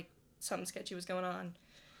definitely like something sketchy was going on.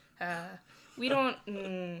 We don't.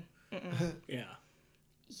 Yeah.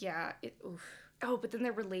 Yeah. Oof. Oh, but then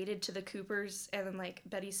they're related to the Coopers, and then like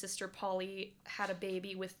Betty's sister Polly had a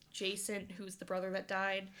baby with Jason, who's the brother that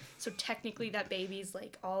died. So technically, that baby's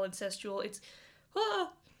like all incestual. It's. Ah!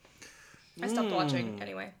 I stopped watching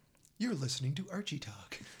anyway. You're listening to Archie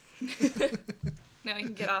Talk. No, you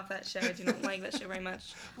can get off that show. I do not like that show very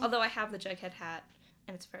much. Although I have the Jughead hat,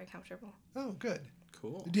 and it's very comfortable. Oh, good.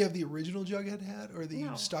 Cool. Do you have the original Jughead hat or the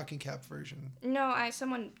No. stocking cap version? No,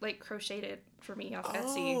 someone like crocheted it for me off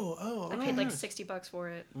Etsy. Oh, I okay. paid like $60 for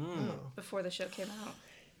it Oh. before the show came out.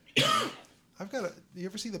 I've got you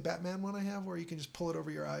ever see the Batman one I have where you can just pull it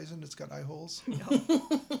over your eyes and it's got eye holes?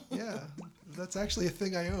 No. Yeah, that's actually a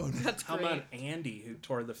thing I own. That's How great. about Andy, who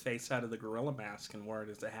tore the face out of the gorilla mask and wore it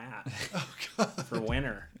as a hat Oh, God. for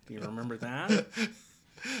winter? Do you remember that?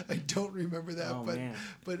 I don't remember that, Oh, but man.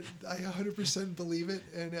 I 100% believe it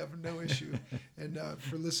and have no issue. And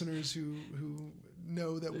for listeners who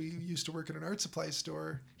know that we used to work at an art supply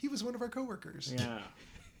store, he was one of our coworkers. Yeah.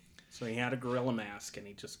 So he had a gorilla mask and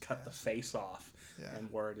he just cut the face off Yeah. and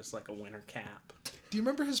wore it as like a winter cap. Do you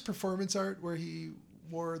remember his performance art where he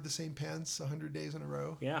wore the same pants 100 days in a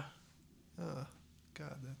row? Yeah. Oh,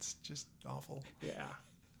 God, that's just awful. Yeah.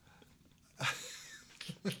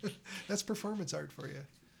 That's performance art for you.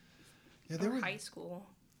 Yeah, Or high school.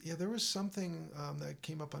 Yeah, there was something that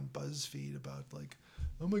came up on BuzzFeed about like,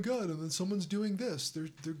 oh my God, and then someone's doing this.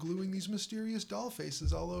 They're gluing these mysterious doll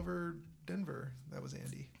faces all over Denver. That was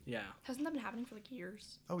Andy. Yeah. Hasn't that been happening for like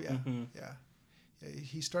years? Oh yeah, Mhm. yeah.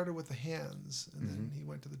 He started with the hands, and then he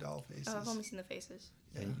went to the doll faces. Oh, I've only seen the faces.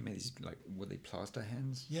 Yeah, you made these like were they plaster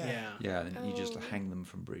hands? Yeah. Yeah. Yeah, and you just Oh. hang them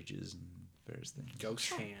from bridges and various things. Ghost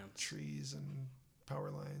hands. Trees and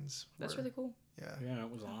power lines. That's were- really cool. Yeah. Yeah, it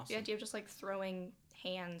was awesome. The idea of just like throwing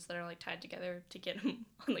hands that are like tied together to get them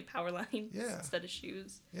on like power lines Yeah. instead of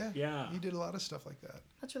shoes. Yeah. Yeah. He did a lot of stuff like that.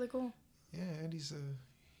 That's really cool. Yeah, and he's a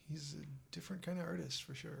different kind of artist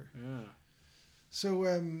for sure. Yeah. So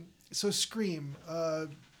Scream.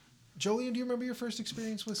 Jolien, do you remember your first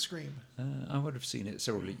experience with Scream? I would have seen it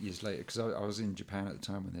several years later because I was in Japan at the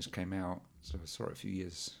time when this came out, so I saw it a few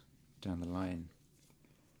years down the line.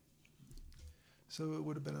 So it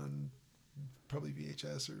would have been on probably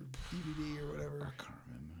VHS or DVD or whatever. I can't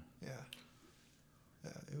remember. Yeah.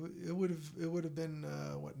 It would have been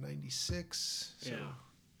what 96. So,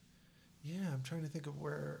 yeah, I'm trying to think of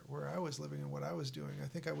where I was living and what I was doing. I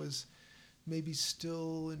think I was maybe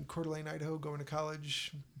still in Coeur d'Alene, Idaho, going to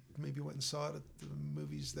college. Maybe went and saw it at the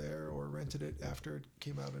movies there or rented it after it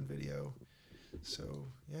came out on video. So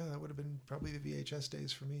yeah, that would have been probably the VHS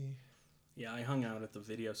days for me. Yeah, I hung out at the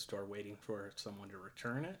video store waiting for someone to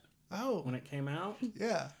return it Oh, when it came out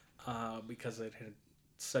yeah. because it had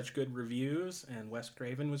such good reviews and Wes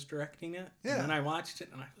Craven was directing it. Yeah. And then I watched it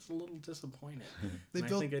and I was a little disappointed. They And I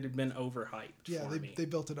built- think it had been overhyped Yeah, for me. they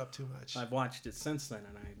built it up too much. I've watched it since then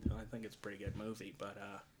and I think it's a pretty good movie, but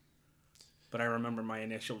But I remember my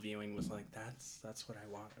initial viewing was like, that's what I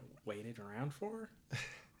waited around for.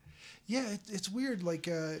 Yeah, it's weird. Like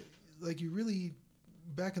you really,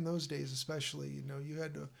 back in those days especially, you know, you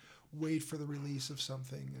had to wait for the release of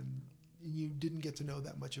something, and you didn't get to know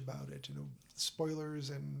that much about it. You know, spoilers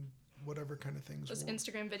and whatever kind of things. Those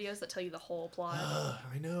Instagram videos that tell you the whole plot.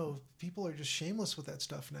 I know. People are just shameless with that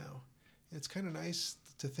stuff now. It's kind of nice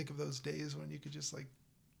to think of those days when you could just like,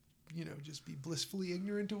 you know, just be blissfully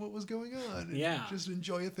ignorant of what was going on. And Yeah. just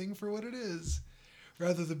enjoy a thing for what it is.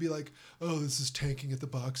 Rather than be like, oh, this is tanking at the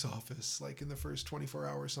box office. Like in the first 24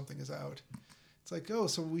 hours, something is out. It's like, oh,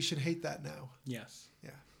 so we should hate that now. Yes.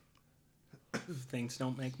 Yeah. If things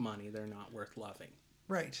don't make money, they're not worth loving.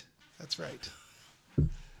 Right. That's right.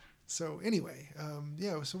 So anyway,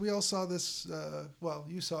 yeah, so we all saw this, well,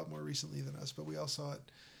 you saw it more recently than us, but we all saw it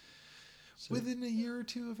within a year or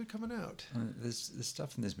two of it coming out. There's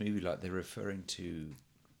stuff in this movie, like they're referring to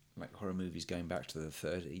like horror movies going back to the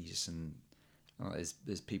 30s, and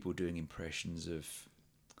there's people doing impressions of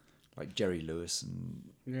like Jerry Lewis and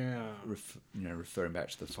referring back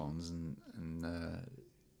to the Fonz, and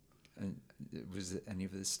was any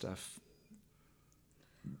of this stuff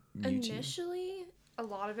new to you? Initially, a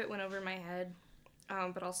lot of it went over my head,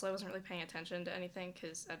 but also I wasn't really paying attention to anything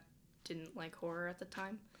because I didn't like horror at the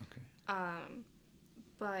time. Okay.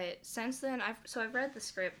 But since then, I've read the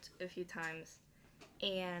script a few times,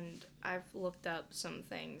 and I've looked up some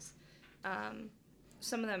things.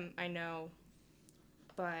 Some of them I know,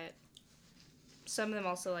 but some of them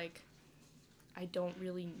also, like, I don't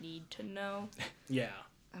really need to know. Yeah.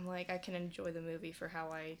 I'm like, I can enjoy the movie for how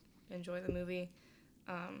I enjoy the movie.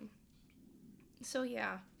 So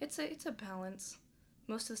yeah, it's a balance.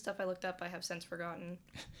 Most of the stuff I looked up I have since forgotten.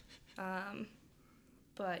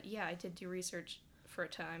 But yeah, I did do research for a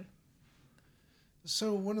time.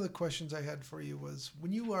 So one of the questions I had for you was,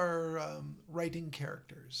 when you are writing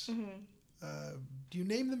characters, do you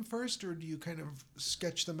name them first, or do you kind of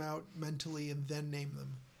sketch them out mentally and then name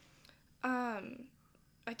them?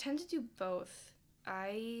 I tend to do both.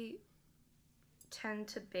 I tend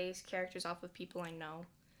to base characters off of people I know.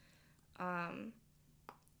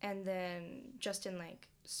 And then just in like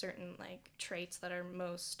certain like traits that are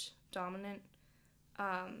most dominant.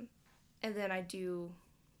 And then I do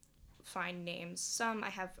find names. Some I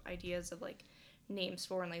have ideas of like names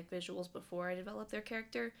for and like visuals before I develop their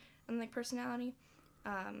character and like personality.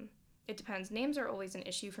 It depends. Names are always an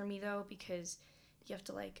issue for me though, because you have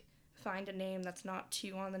to like find a name that's not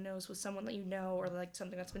too on the nose with someone that you know, or like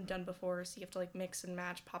something that's been done before, so you have to like mix and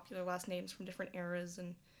match popular last names from different eras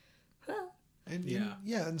and And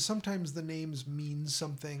and sometimes the names mean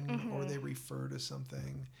something or they refer to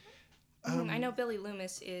something. I know Billy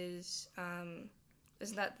Loomis is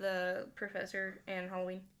isn't that the professor in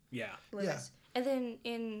Halloween? Yeah. Loomis. Yeah. And then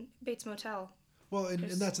in Bates Motel. Well, and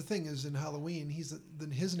that's the thing, is in Halloween,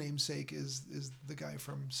 his namesake is the guy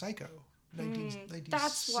from Psycho. 1960,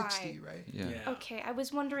 that's why. Right? Yeah. Okay, I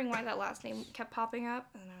was wondering why that last name kept popping up,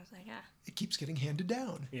 and I was like, It keeps getting handed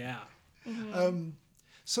down. Yeah.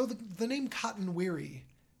 So the name Cotton Weary,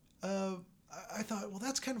 I thought, well,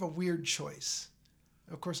 that's kind of a weird choice.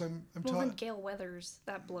 Of course, I'm well, then Gail Weathers,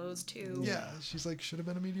 that blows too. Yeah, she's like, should have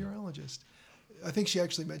been a meteorologist. I think she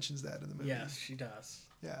actually mentions that in the movie. Yes, she does.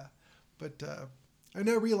 Yeah, but I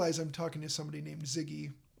now realize I'm talking to somebody named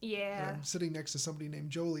Ziggy. Yeah. And I'm sitting next to somebody named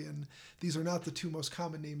Jolien. These are not the two most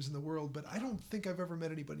common names in the world, but I don't think I've ever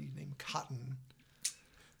met anybody named Cotton.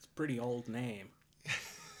 It's a pretty old name.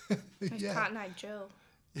 There's Cotton Eye Joe.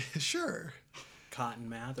 Sure. Cotton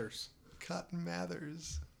Mathers. Cotton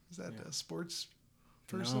Mathers. Is that a sports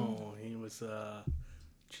person? No, he was a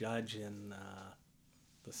judge in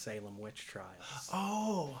the Salem witch trials.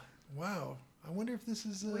 Oh, wow. I wonder if this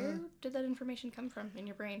is... Where did that information come from in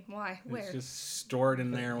your brain? Why? Where? It's just stored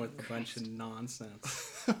in there with a bunch of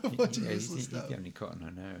nonsense. a bunch of useless stuff. The only Cotton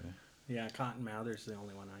I know. Yeah, Cotton Mather's the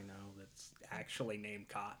only one I know that's actually named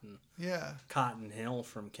Cotton. Yeah. Cotton Hill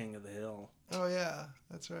from King of the Hill. Oh, yeah.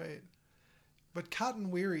 That's right. But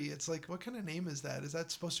Cotton Weary, it's like, what kind of name is that? Is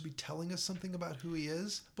that supposed to be telling us something about who he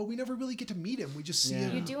is? But we never really get to meet him. We just see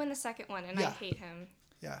him. You do in the second one, and I hate him.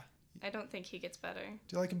 Yeah. I don't think he gets better.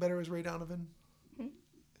 Do you like him better as Ray Donovan?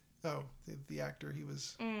 Oh, the actor, he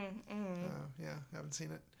was... yeah, haven't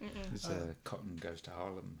seen it. There's Cotton Goes to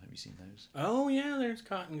Harlem. Have you seen those? Oh, yeah, there's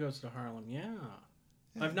Cotton Goes to Harlem. Yeah.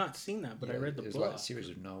 I've not seen that, but I read the book. It was like a series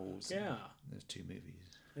of novels. Yeah. There's 2 movies.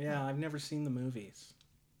 Yeah, I've never seen the movies.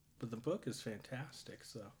 But the book is fantastic,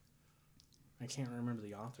 so... I can't remember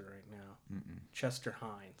the author right now. Chester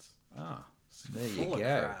Hines. Ah, there you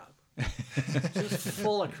go. Just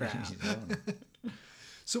full of crap.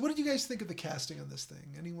 So what did you guys think of the casting on this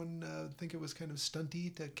thing? Anyone think it was kind of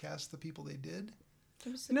stunty to cast the people they did?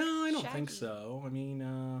 No, I don't think so. I mean,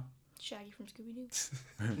 Shaggy from Scooby-Doo.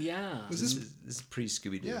 yeah. Was This is pre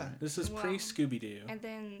Scooby Doo. Yeah. Right? This is Well, pre-Scooby-Doo. And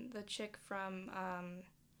then the chick from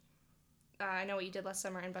I Know What You Did Last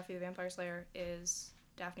Summer and Buffy the Vampire Slayer is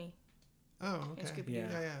Daphne. Oh, okay. Scooby-Doo.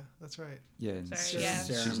 Yeah, that's right. Yeah, and Sorry, yeah.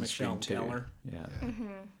 Sarah Susan Michelle Scream too. Gellar. Yeah. Mm-hmm.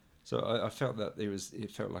 So I felt that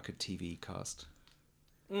it felt like a TV cast.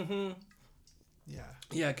 Mm-hmm. Yeah.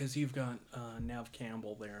 Yeah, because you've got Nev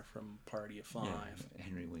Campbell there from Party of Five. Yeah,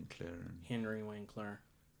 Henry Winkler. And... Henry Winkler,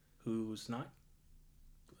 who's not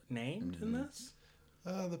named in this.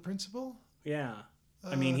 The principal? Yeah.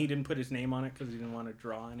 I mean, he didn't put his name on it because he didn't want to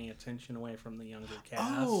draw any attention away from the younger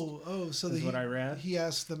cast. So is what I read. He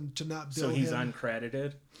asked them to not bill So he's him.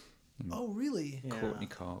 uncredited. Oh, really? Yeah. Courtney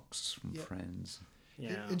Cox from Yeah. Friends.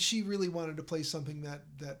 Yeah. And she really wanted to play something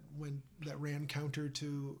that ran counter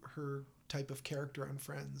to her type of character on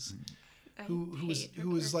Friends. Who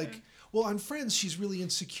was like, well, on Friends she's really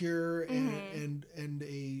insecure and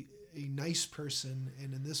a nice person,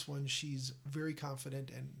 and in this one she's very confident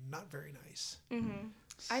and not very nice. Mm-hmm.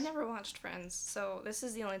 I never watched Friends, so this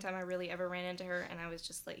is the only time I really ever ran into her, and I was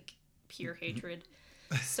just like pure hatred.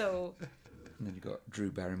 So. And then you got Drew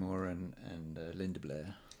Barrymore and Linda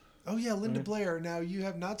Blair. Oh yeah, Linda Blair. Now you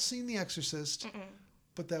have not seen The Exorcist,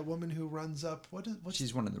 but that woman who runs up,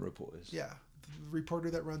 She's one of the reporters. Yeah, the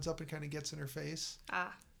reporter that runs up and kind of gets in her face.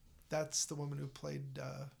 Ah. That's the woman who played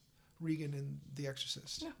Regan in The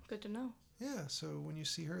Exorcist. Yeah, good to know. Yeah, so when you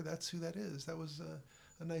see her, that's who that is. That was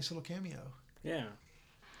a nice little cameo. Yeah.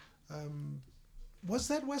 Was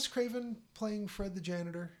that Wes Craven playing Fred the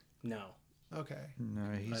janitor? No. Okay. No,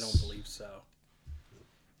 I don't believe so.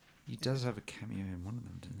 He does have a cameo in one of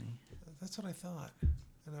them, doesn't he? That's what I thought.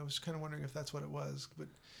 And I was kind of wondering if that's what it was. But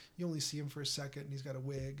you only see him for a second, and he's got a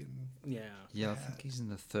wig. And Yeah, I think he's in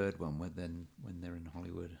the third one when they're in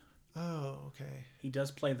Hollywood. Oh, okay. He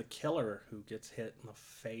does play the killer who gets hit in the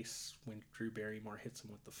face when Drew Barrymore hits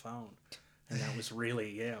him with the phone. And that was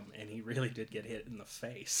really him, and he really did get hit in the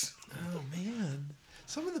face. Oh, man.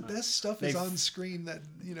 Some of the best stuff is on screen that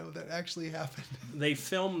actually happened. They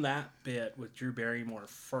filmed that bit with Drew Barrymore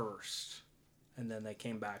first, and then they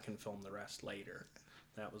came back and filmed the rest later.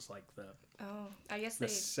 That was like the I guess the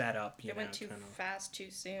they setup. It went too fast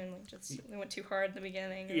too soon. They went too hard in the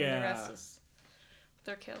beginning, and yeah. the rest is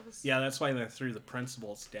their kills. Yeah, that's why they threw the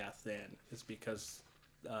principal's death in. Is because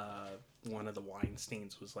one of the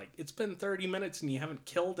Weinsteins was like, "It's been 30 minutes and you haven't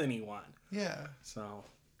killed anyone." Yeah. So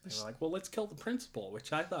they were like, "Well, let's kill the principal,"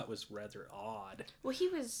 which I thought was rather odd. Well, he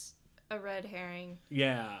was a red herring.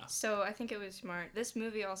 Yeah. So I think it was smart. This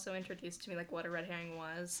movie also introduced to me like what a red herring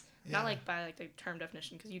was. Yeah. Not like by like the term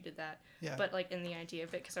definition because you did that. Yeah. But like in the idea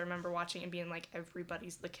of it, because I remember watching and being like,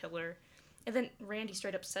 everybody's the killer. And then Randy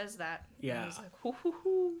straight up says that. Yeah. And I was like, hoo hoo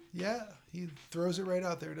hoo. Yeah, he throws it right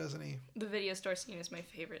out there, doesn't he? The video store scene is my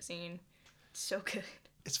favorite scene. It's so good.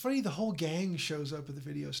 It's funny, the whole gang shows up at the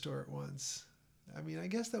video store at once. I mean, I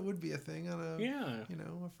guess that would be a thing on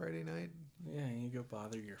a Friday night. Yeah, you go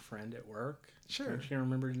bother your friend at work. Sure. Don't you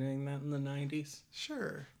remember doing that in the 90s?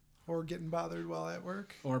 Sure. Or getting bothered while at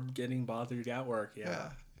work. Or getting bothered at work, yeah.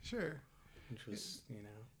 Sure. Which was,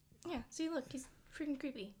 Yeah, see, look, he's freaking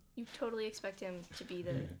creepy. You totally expect him to be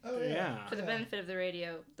the... Oh, yeah. For the benefit of the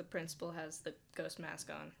radio, the principal has the ghost mask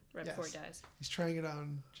on right before he dies. He's trying it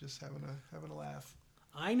on, just having a laugh.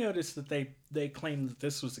 I noticed that they claimed that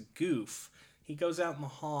this was a goof. He goes out in the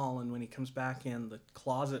hall, and when he comes back in, the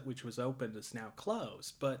closet which was opened is now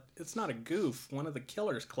closed. But it's not a goof. One of the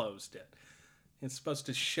killers closed it. It's supposed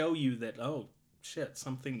to show you that, oh, shit,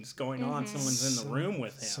 something's going on. Someone's in the room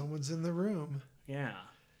with him. Someone's in the room. Yeah.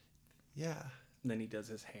 Yeah. And then he does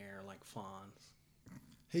his hair like Fonz.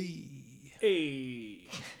 Hey.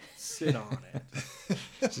 Sit on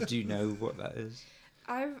it. So do you know what that is?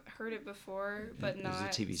 I've heard it before, but not.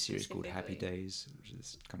 There's a TV series called Happy specifically. Days, which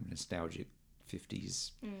is kind of nostalgic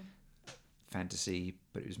 50s fantasy,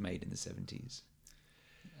 but it was made in the 70s.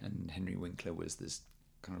 And Henry Winkler was this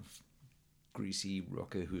kind of greasy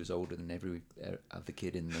rocker who was older than every other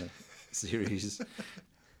kid in the series.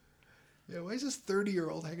 Yeah, why is this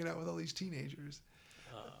 30-year-old hanging out with all these teenagers?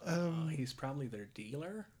 He's probably their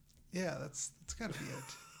dealer. Yeah, that's got to be it.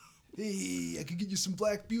 Hey, I could get you some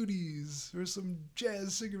Black Beauties or some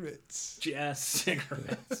Jazz cigarettes. Jazz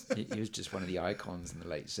cigarettes. He was just one of the icons in the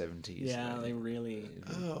late 70s. Yeah, they really...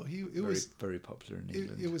 Oh, it was very popular in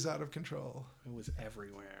England. It was out of control. It was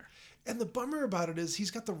everywhere. And the bummer about it is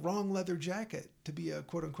he's got the wrong leather jacket to be a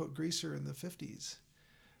quote-unquote greaser in the 50s.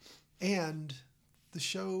 And the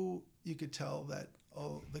show, you could tell that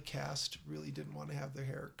the cast really didn't want to have their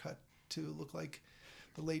hair cut to look like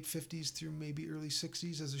the late 50s through maybe early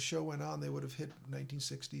 60s. As the show went on, they would have hit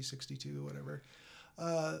 1960, 62, whatever.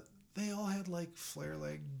 They all had like flare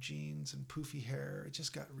leg jeans and poofy hair. It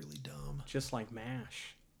just got really dumb. Just like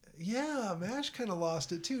MASH. Yeah, MASH kind of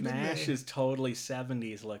lost it too, didn't MASH they? is totally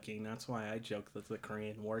 70s looking. That's why I joke that the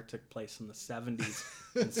Korean War took place in the 70s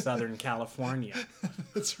in Southern California.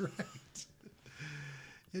 That's right.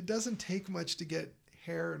 It doesn't take much to get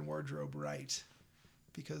hair and wardrobe right,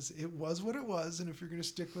 because it was what it was, and if you're going to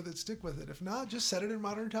stick with it, stick with it. If not, just set it in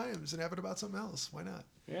modern times and have it about something else. Why not?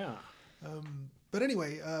 Yeah. But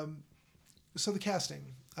anyway, so the casting,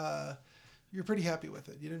 you're pretty happy with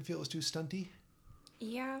it. You didn't feel it was too stunty?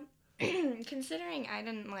 Yeah. Considering I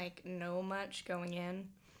didn't like know much going in,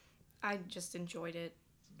 I just enjoyed it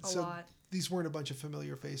a lot. These weren't a bunch of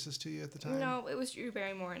familiar faces to you at the time? No, it was Drew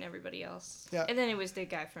Barrymore and everybody else. Yeah. And then it was the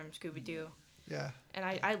guy from Scooby-Doo. Yeah. And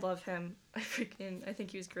I love him. I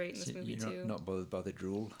think he was great in this movie you're too. not bothered by the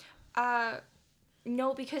drool?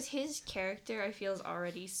 No, because his character I feel is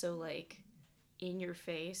already so like in your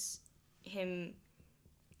face. Him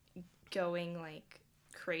going like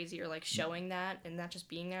crazy or like showing that and not just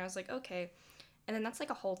being there, I was like, okay. And then that's like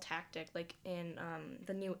a whole tactic. Like in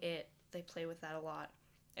the new It, they play with that a lot.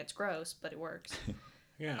 It's gross, but it works.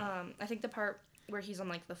 Yeah. I think the part where he's on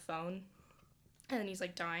like the phone and then he's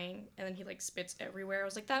like dying and then he like spits everywhere, I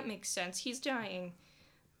was like, that makes sense. He's dying.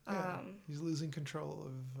 Yeah, he's losing control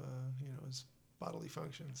of his bodily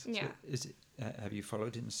functions. Yeah. So is it? Have you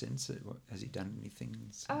followed him since? Has he done anything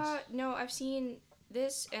since? No, I've seen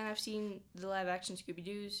this and I've seen the live action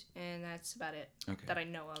Scooby-Doo's and that's about it that I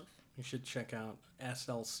know of. You should check out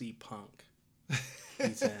SLC Punk.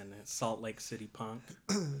 He's in Salt Lake City Punk.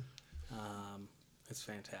 It's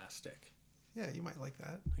fantastic. Yeah, you might like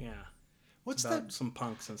that. Yeah. What's about that? some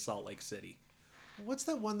punks in Salt Lake City. What's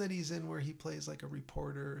that one that he's in where he plays like a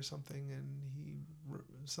reporter or something, and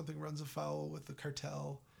something runs afoul with the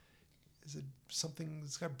cartel? Is it something?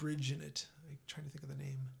 It's got Bridge in it. I'm trying to think of the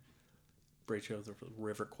name. Bridge of the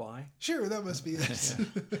River Kwai. Sure, that must be it.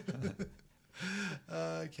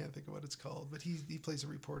 I can't think of what it's called, but he plays a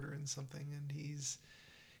reporter in something, and he's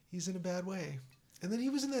in a bad way. And then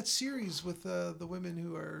he was in that series with the women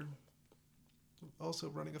who are also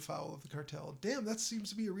running afoul of the cartel. Damn, that seems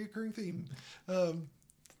to be a recurring theme.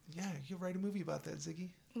 Yeah, you'll write a movie about that, Ziggy.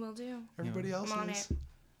 Will do. Everybody else I'm on is. it.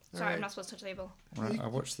 Sorry, right. I'm not supposed to touch the table. Well, I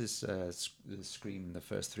watched this the Scream, the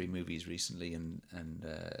first 3 movies recently, and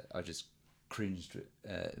I just cringed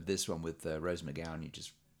at this one with Rose McGowan. You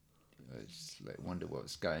just like wonder what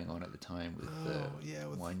was going on at the time with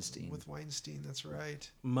with Weinstein. With Weinstein, that's right.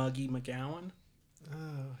 Muggy McGowan.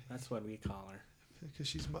 Oh, That's what we call her. because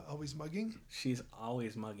she's always mugging. She's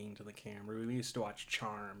always mugging to the camera. We used to watch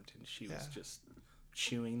Charmed, and she was just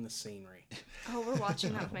chewing the scenery. Oh, we're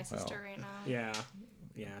watching that with my sister right now. Yeah.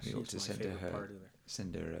 We She's ought to my send favorite her part of it.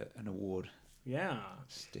 send her an award Yeah.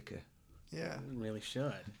 sticker. Yeah. We really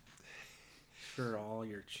should. Sure, all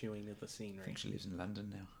your chewing of the I scenery. think she lives in London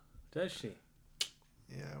now. Does she?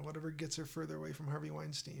 Yeah, whatever gets her further away from Harvey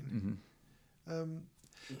Weinstein.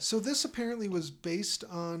 So this apparently was based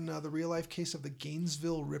on the real life case of the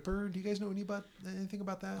Gainesville Ripper. Do you guys know anything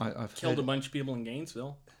about that? I've Killed a heard- bunch of people in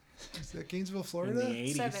Gainesville Is that Gainesville, in Florida? the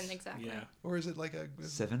 80s. 7, exactly. Yeah. Or is it like a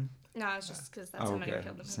 7. No, it's just because that's Oh, how many okay.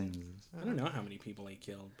 killed them. Same as- I don't know how many people he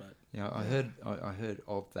killed, but Yeah, I heard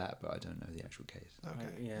of that, but I don't know the actual case.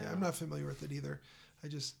 Okay. yeah. I'm not familiar with it either. I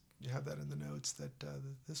just have that in the notes that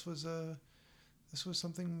this was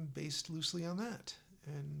something based loosely on that,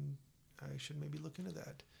 and I should maybe look into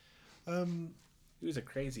that. he was a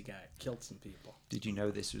crazy guy. Killed some people. Did you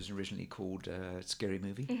know this was originally called Scary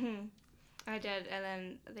Movie? Mm-hmm. I did, and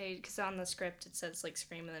then because on the script it says like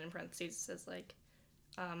Scream, and then in parentheses it says like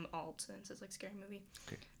alt, and it says like Scary Movie.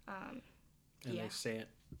 Okay. And Yeah. they say it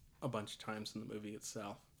a bunch of times in the movie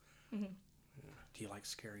itself. Mm-hmm. Yeah. Do you like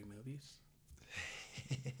scary movies?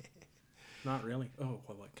 Not really. Oh,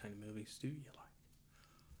 well, what kind of movies do you like?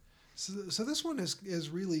 So this one is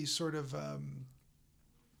really sort of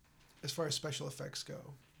as far as special effects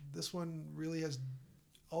go. This one really has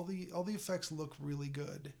all the effects look really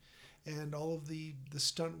good, and all of the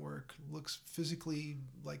stunt work looks physically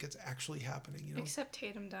like it's actually happening. You know. Except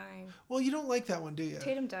Tatum dying. Well, you don't like that one, do you?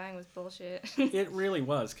 Tatum dying was bullshit. It really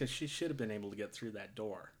was, because she should have been able to get through that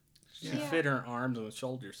door. She Yeah. fit her arms and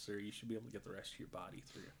shoulders through. You should be able to get the rest of your body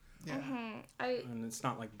through. Yeah. Mm-hmm. And it's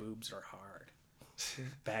not like boobs are hard.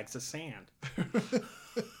 Bags of sand.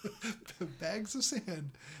 Bags of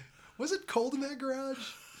sand. Was it cold in that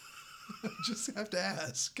garage? I just have to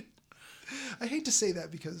ask. I hate to say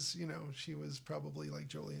that because, she was probably, like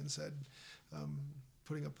Jolien said,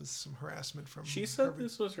 putting up with some harassment from. She said Harvey.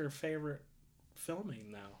 this was her favorite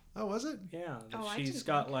filming, though. Oh, was it? Yeah, that Oh, I she's didn't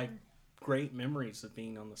got like like great memories of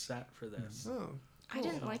being on the set for this. Oh, I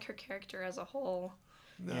didn't like her character as a whole.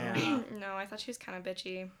 no. Yeah, No, I thought she was kind of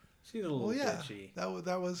bitchy. she's a little Well, yeah, bitchy.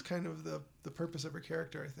 that was kind of the purpose of her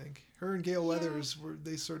character, I think. Her and Gail Weathers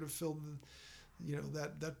they sort of filled,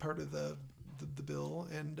 that part of the bill,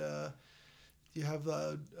 and you have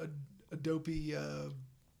a dopey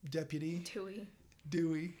deputy,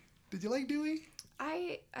 Dewey. Did you like Dewey?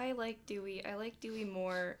 I like Dewey. I like Dewey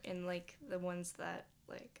more in like the ones that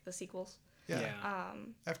like the sequels. Yeah.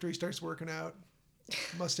 After he starts working out,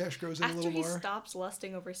 mustache grows in a little After he more. stops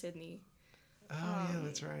lusting over Sydney. Oh yeah,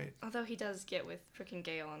 that's right. Although he does get with freaking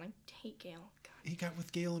Gale, and I hate Gale. God. He got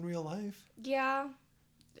with Gail in real life. Yeah,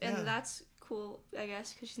 and Yeah. that's cool, I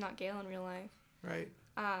guess, because she's not Gale in real life. Right.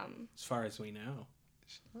 As far as we know.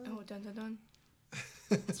 Oh, dun dun dun.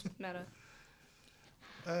 It's meta.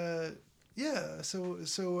 Yeah.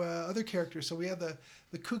 So other characters. So we have the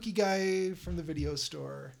kooky guy from the video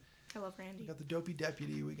store. I love Randy. We got the dopey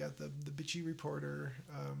deputy. We got the bitchy reporter.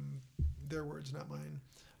 Their words, not mine.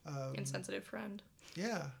 Insensitive friend.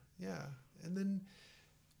 Yeah. And then,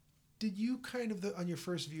 did you kind of on your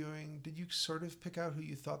first viewing? Did you sort of pick out who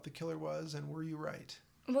you thought the killer was, and were you right?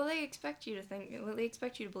 Well, they expect you to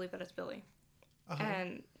believe that it's Billy,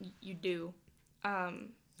 and you do.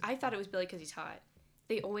 I thought it was Billy because he's hot.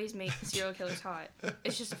 They always make serial killers hot.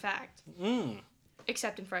 It's just a fact.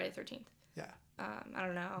 Except in Friday the 13th. Yeah. I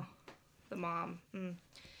don't know. The mom.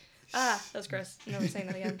 That was gross. No one's saying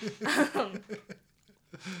that again.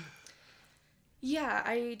 Yeah,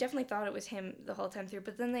 I definitely thought it was him the whole time through.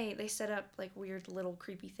 But then they set up like weird little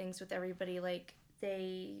creepy things with everybody. Like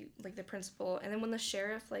the principal, and then when the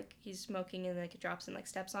sheriff he's smoking and it drops and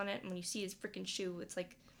steps on it, and when you see his freaking shoe, it's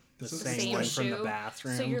like The the same one from the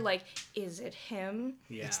bathroom. So you're like, is it him?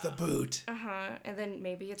 Yeah. It's the boot. And then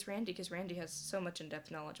maybe it's Randy because Randy has so much in-depth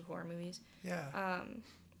knowledge of horror movies. Yeah.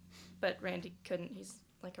 But Randy couldn't. He's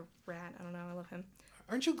like a rat. I don't know. I love him.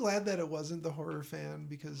 Aren't you glad that it wasn't the horror fan?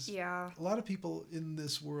 Because Yeah. a lot of people in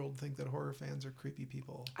this world think that horror fans are creepy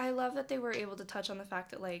people. I love that they were able to touch on the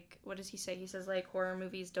fact that what does he say? He says horror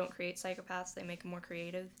movies don't create psychopaths; they make them more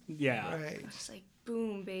creative. Yeah. Right. It's like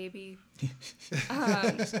boom, baby.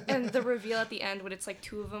 And the reveal at the end when it's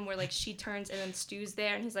two of them, where she turns and then Stu's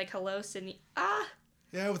there, and he's like, "Hello, Sydney." Ah.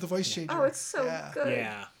 Yeah, with the voice changer. Oh, it's so good.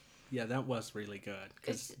 Yeah, that was really good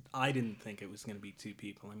because I didn't think it was going to be two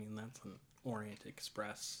people. I mean, that's an Orient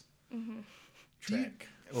Express trick.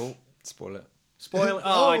 Oh, spoil it. Spoil it.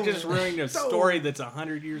 Oh, I just ruined a story that's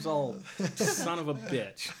 100 years old. Son of a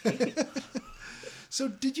bitch. So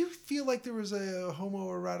did you feel like there was a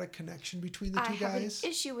homoerotic connection between the two I have guys? an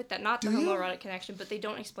issue with that. Not the homoerotic connection, but they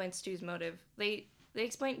don't explain Stu's motive. They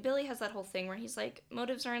explain Billy has that whole thing where he's like,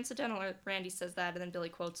 motives are incidental, or Randy says that, and then Billy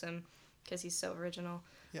quotes him because he's so original.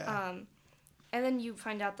 Yeah. And then you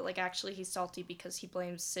find out that actually he's salty because he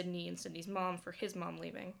blames Sydney and Sydney's mom for his mom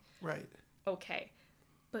leaving. Right. Okay.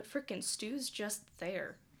 But frickin' Stu's just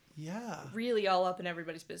there. Yeah. Really all up in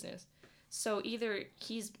everybody's business. So either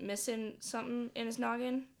he's missing something in his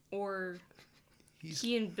noggin, or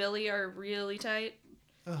he and Billy are really tight.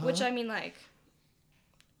 Which, I mean, I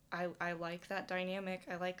like that dynamic.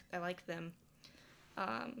 I like them.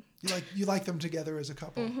 You like them together as a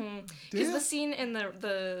couple. Because the scene in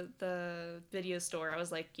the video store, I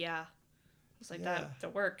was like, yeah. I was like,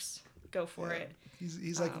 that works. Go for it.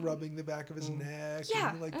 He's rubbing the back of his neck.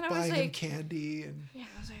 Yeah, And, and I was buying him like- candy and Yeah,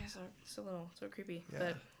 I was like, it's a little so creepy. Yeah.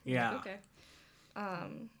 But Yeah. okay.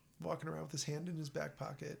 walking around with his hand in his back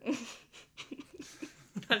pocket.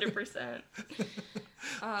 100%.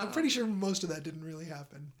 I'm pretty sure most of that didn't really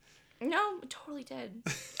happen. No, it totally did.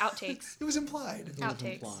 Outtakes. It was implied.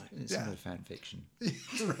 Outtakes. It's another fan fiction.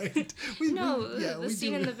 Right. The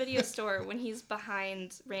scene in the video store when he's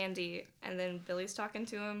behind Randy and then Billy's talking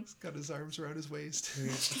to him. He's got his arms around his waist.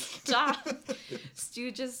 Stop.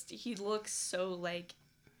 Stu he looks so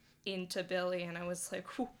into Billy, and I was like,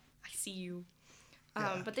 whew, I see you.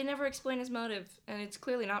 But they never explain his motive, and it's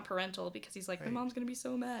clearly not parental because he's like, my mom's gonna be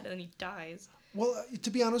so mad, and then he dies. Well, to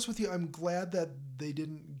be honest with you, I'm glad that they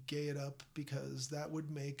didn't gay it up, because that would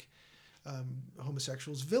make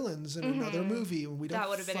homosexuals villains in another movie, and we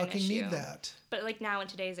don't fucking need that. But now in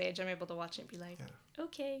today's age, I'm able to watch it and be like,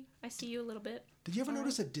 okay, I see you a little bit. Did you ever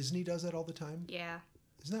notice that Disney does that all the time? Yeah.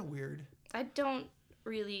 Isn't that weird? I don't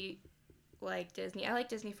really like Disney. I like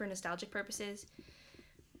Disney for nostalgic purposes,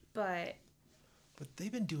 but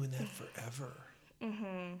they've been doing that forever.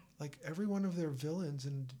 Like every one of their villains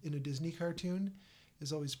in a Disney cartoon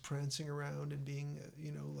is always prancing around and being,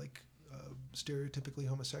 stereotypically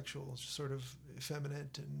homosexual, sort of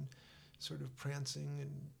effeminate and sort of prancing.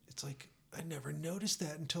 And it's like, I never noticed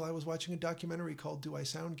that until I was watching a documentary called Do I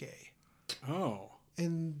Sound Gay? Oh.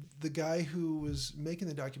 And the guy who was making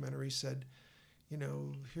the documentary said, you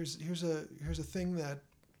know, here's a thing that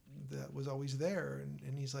was always there.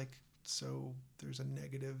 And he's like, so there's a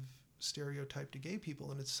negative stereotype to gay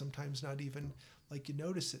people, and it's sometimes not even like you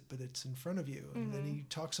notice it, but it's in front of you. And then he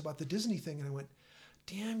talks about the Disney thing, and I went,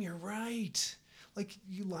 damn, you're right. Like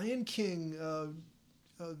you Lion King,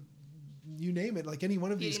 you name it, like any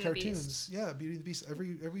one of Beauty these and the cartoons. Beast. Yeah, Beauty and the Beast.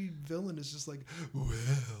 Every villain is just like, well,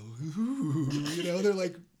 ooh, you know, they're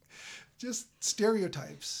like just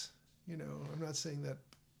stereotypes. You know, I'm not saying that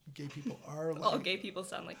gay people are like All gay people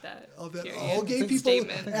sound like that. all Period. gay people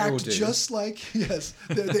Statement. they all act do. just like, yes,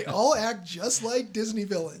 they all act just like Disney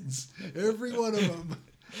villains. Every one of them.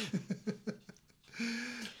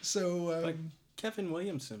 So, But Kevin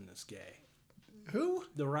Williamson is gay. who?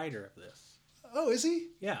 The writer of this. Oh, is he?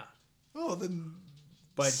 Yeah. Oh, then.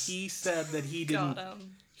 But he said that he Got didn't.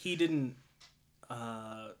 'em. He didn't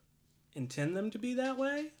intend them to be that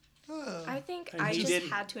way. I think And I he just didn't-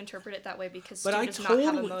 had to interpret it that way because But Stu I does not have a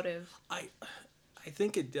totally- motive. I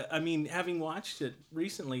think it. I mean, having watched it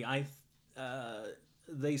recently,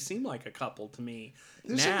 they seem like a couple to me.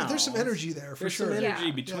 There's some energy there for There's sure. some energy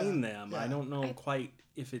Yeah. between Yeah, them. yeah. I don't know quite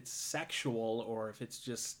if it's sexual or if it's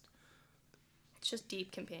just It's just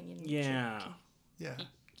deep companionship. yeah. Yeah,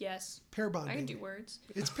 Yes. pair I can bonding. do words.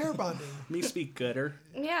 It's pair bonding. Me speak gooder.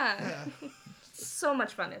 Yeah. So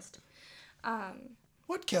much funnest.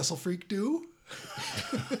 What Castle Freak do?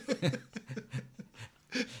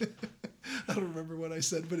 I don't remember what I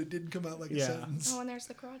said, but it didn't come out like a Yeah. sentence. Oh, and there's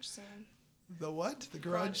the garage scene. The what? The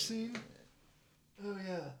garage Garage. scene? Oh,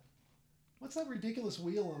 yeah. What's that ridiculous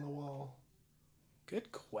wheel on the wall?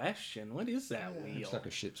 Good question. What is that Yeah. wheel? It's like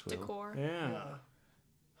a ship's wheel. Decor. Yeah.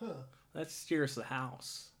 Huh. That steers the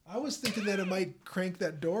house. I was thinking that it might crank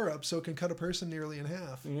that door up so it can cut a person nearly in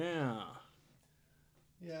half. Yeah.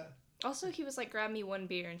 Yeah. Also, he was like, grab me one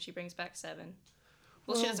beer, and she brings back 7.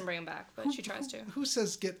 Well, she Well, doesn't bring them back, but she tries to. Who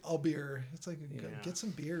says get all beer? It's like, Yeah. get some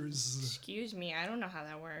beers. Excuse me, I don't know how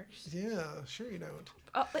that works. Yeah, sure you don't.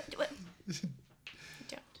 Oh, but don't.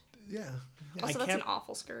 Yeah. Yeah. Also, that's kept- an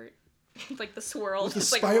awful skirt. Like the swirl, With the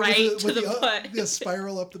just like spiral, right with to the up- butt. the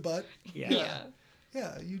spiral up the butt. Yeah. Yeah.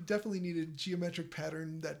 Yeah, you definitely need a geometric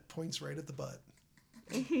pattern that points right at the butt.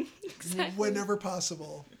 Exactly. Whenever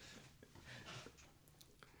possible.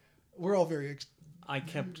 We're all very... I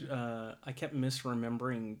kept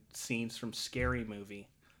misremembering scenes from Scary Movie.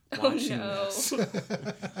 Oh, Watching no. this.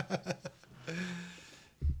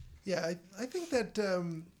 Yeah, I think that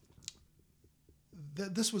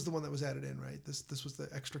this was the one that was added in, right? This was the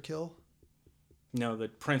extra kill? No, the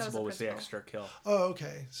principal was the principal. extra kill. Oh,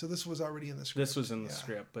 okay. So this was already in the script. This was in the Yeah.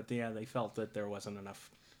 script, but yeah, they felt that there wasn't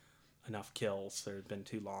enough kills. There had been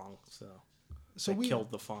too long, so So they we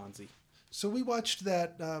killed the Fonzie. So we watched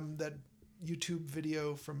that that YouTube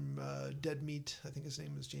video from Dead Meat. I think his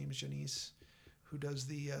name is James Janice, who does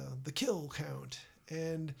the kill count,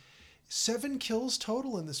 and 7 kills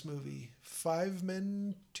total in this movie. 5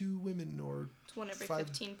 men, 2 women, or It's one every 5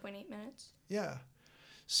 15.8 minutes. Yeah.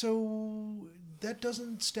 So that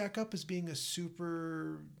doesn't stack up as being a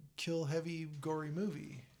super kill heavy gory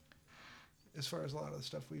movie, as far as a lot of the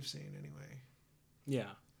stuff we've seen anyway. Yeah.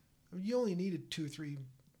 I mean, you only needed 2 or 3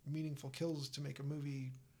 meaningful kills to make a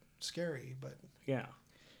movie scary, but Yeah.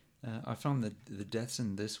 I found the deaths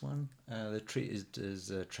in this one, they're treated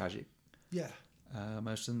as tragic. yeah.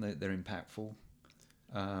 Most of them, they're impactful.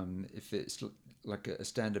 If it's like a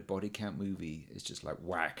standard body count movie, it's just like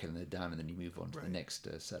whack and they're down and then you move on to the Right. next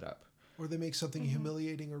setup. Or they make something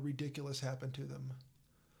humiliating or ridiculous happen to them.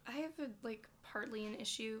 I have partly an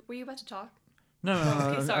issue. Were you about to talk? No,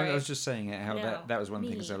 Okay, sorry. I was just saying how No, that was one of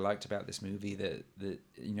the things I me. liked about this movie, that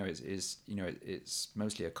it's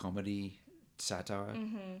mostly a comedy satire,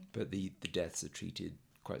 but the deaths are treated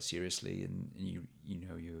quite seriously, and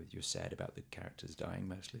you're sad about the characters dying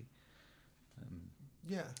mostly.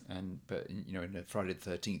 Yeah. But in a Friday the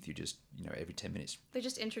 13th, you just every 10 minutes They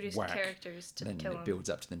just introduced whack, characters to then kill it them. builds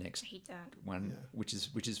up to the next I hate that. one, Yeah. which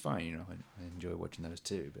is fine. I enjoy watching those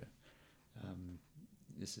too, but I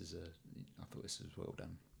thought this was well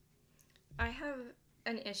done. I have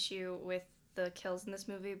an issue with the kills in this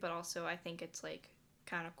movie, but also I think it's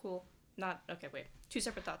kind of cool. Two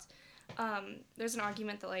separate thoughts. There's an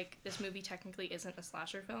argument that this movie technically isn't a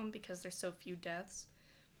slasher film because there's so few deaths,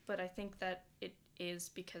 but I think that it is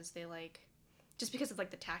because they just because of the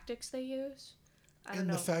tactics they use. I don't And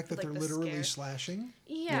know. the fact that like, they're the literally scare. slashing.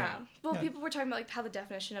 Yeah. Well, Yeah. people were talking about like how the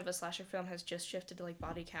definition of a slasher film has just shifted to like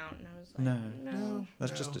body count, and I was like, No.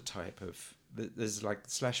 That's No. just a type of. There's like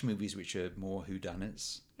slash movies which are more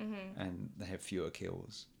whodunits, and they have fewer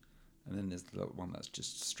kills, and then there's the one that's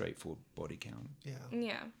just straightforward body count. Yeah.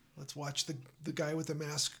 Yeah. Let's watch the guy with the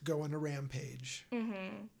mask go on a rampage.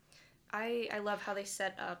 I love how they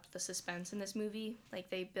set up the suspense in this movie. Like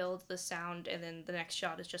they build the sound, and then the next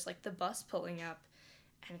shot is just like the bus pulling up,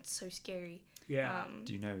 and it's so scary. Yeah.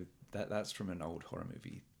 Do you know that that's from an old horror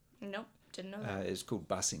movie? Nope, didn't know that. It's called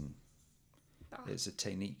bussing. Ah. It's a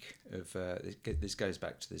technique of this goes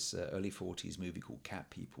back to this early 40s movie called Cat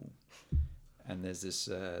People, and there's this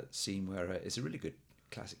scene where it's a really good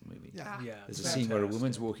classic movie. Yeah. Yeah. There's a it's scene where a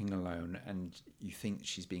woman's fantastic. walking alone, and you think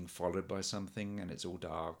she's being followed by something, and it's all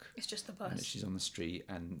dark. It's just the And bus. she's on the street,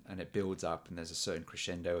 and it builds up, and there's a certain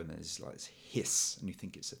crescendo, and there's like this hiss, and you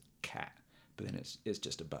think it's a cat, but then it's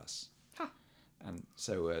just a bus. Huh. And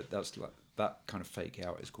so that's like that kind of fake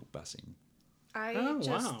out is called bussing. I Oh,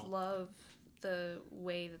 just wow. love the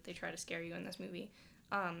way that they try to scare you in this movie.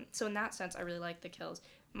 So in that sense, I really like the kills.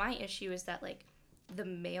 My issue is that like the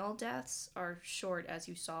male deaths are short, as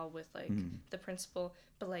you saw with like the principal,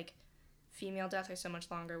 but like female deaths are so much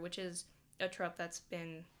longer, which is a trope that's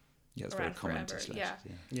been Yeah, it's very around common forever. to slash. Yeah.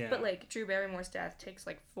 Yeah. But like Drew Barrymore's death takes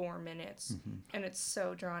like 4 minutes, and it's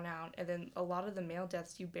so drawn out. And then a lot of the male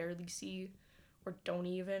deaths you barely see, or don't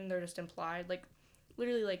even. They're just implied. Like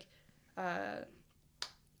literally, like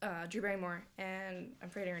Drew Barrymore and I'm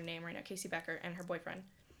forgetting her name right now, Casey Becker, and her boyfriend.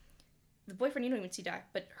 The boyfriend you don't even see die,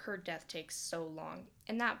 but her death takes so long,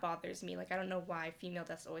 and that bothers me. Like I don't know why female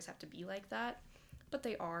deaths always have to be like that, but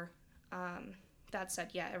they are. That said,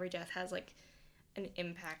 yeah, every death has like an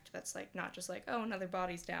impact that's like not just like, oh, another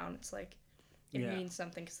body's down. It's like it Yeah. means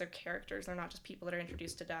something because they're characters. They're not just people that are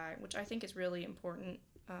introduced to die, which I think is really important.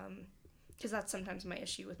 Because that's sometimes my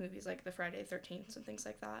issue with movies like the Friday the 13th and things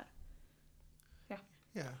like that. Yeah.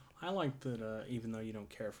 Yeah. I like that, even though you don't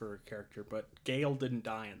care for her character, but Gail didn't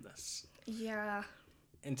die in this. Yeah.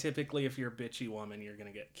 And typically, if you're a bitchy woman, you're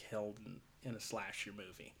gonna get killed in a slasher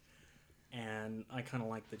movie. And I kind of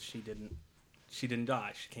like that she didn't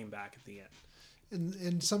die. She came back at the end.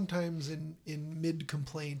 And sometimes in mid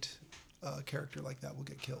complaint, a character like that will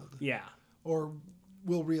get killed. Yeah. Or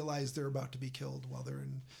will realize they're about to be killed while they're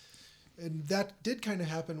in. And that did kind of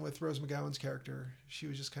happen with Rose McGowan's character. She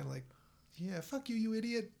was just kind of like, yeah, fuck you, you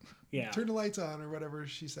idiot. Yeah. Turn the lights on, or whatever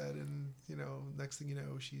she said. And, next thing you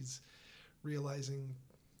know, she's realizing,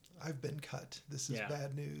 I've been cut. This is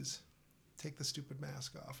bad news. Take the stupid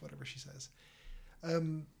mask off, whatever she says.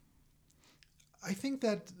 I think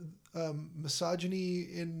that misogyny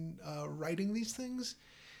in writing these things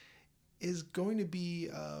is going to be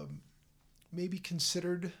maybe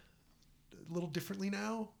considered a little differently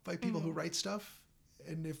now by people who write stuff.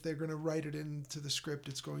 And if they're going to write it into the script,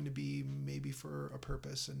 it's going to be maybe for a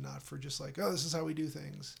purpose and not for just like, oh, this is how we do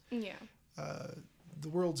things. Yeah. The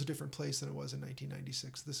world's a different place than it was in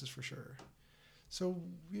 1996. This is for sure. So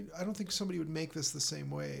I don't think somebody would make this the same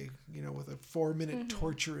way, with a 4-minute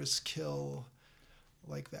torturous kill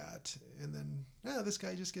like that. And then, this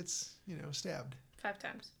guy just gets, stabbed. 5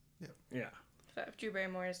 times. Yeah. Yeah. 5. Drew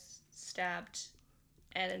Barrymore is stabbed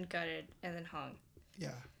and then gutted and then hung.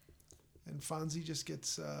 Yeah. And Fonzie just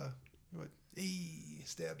gets,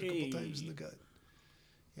 stabbed a couple times in the gut.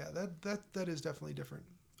 Yeah, that is definitely different.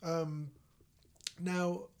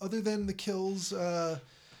 Now, other than the kills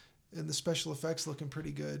and the special effects looking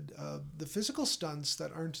pretty good, the physical stunts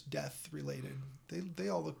that aren't death related, they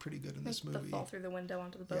all look pretty good in this movie. The fall through the window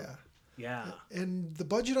onto the boat. Yeah. Yeah. And the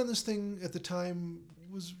budget on this thing at the time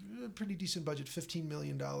was a pretty decent budget, $15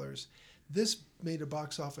 million. This made a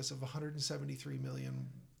box office of $173 million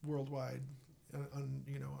worldwide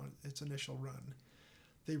on its initial run.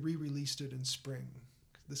 They re-released it in spring.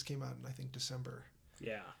 This came out in, I think, December.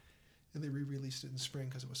 Yeah. And they re-released it in spring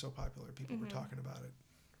because it was so popular. People were talking about it.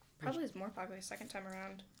 Probably is more popular the second time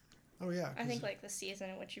around. Oh, yeah. I think like the season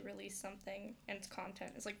in which you release something and its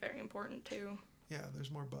content is like very important too. Yeah,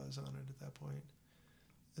 there's more buzz on it at that point.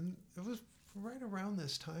 And it was right around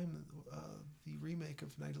this time the remake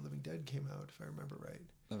of Night of the Living Dead came out, if I remember right.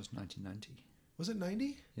 That was 1990. Was it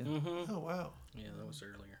 90? Yeah. Mm-hmm. Oh, wow. Yeah, that was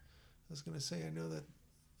earlier. I was going to say, I know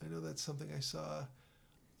that's something I saw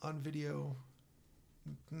on video.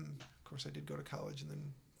 Of course, I did go to college and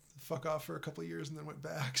then fuck off for a couple of years and then went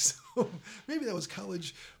back. So maybe that was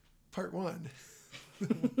college part 1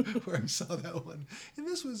 where I saw that one. And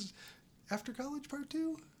this was after college part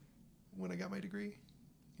 2 when I got my degree.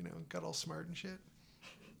 Got all smart and shit.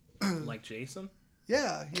 Like Jason?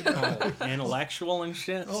 Yeah, you know, Intellectual and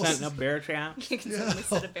shit, Oh, setting up bear traps. You can certainly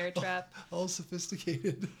set a bear trap. all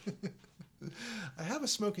sophisticated. I have a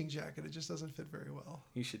smoking jacket. It just doesn't fit very well.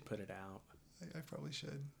 You should put it out. I probably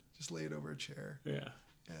should just lay it over a chair. Yeah.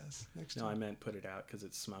 Yes. Next No, time. I meant put it out because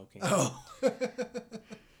it's smoking. Oh.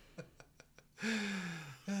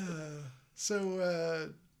 So,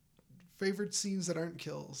 favorite scenes that aren't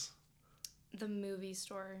kills. The movie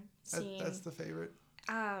store scene. That's the favorite.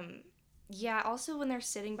 Yeah, also when they're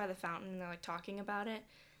sitting by the fountain and they're like talking about it,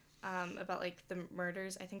 about like the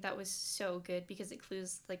murders, I think that was so good because it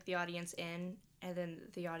clues like the audience in, and then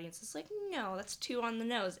the audience is like, no, that's too on the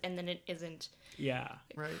nose, and then it isn't. Yeah.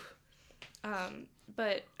 Right.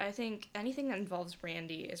 But I think anything that involves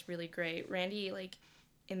Randy is really great. Randy like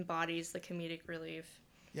embodies the comedic relief.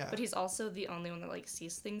 Yeah. But he's also the only one that like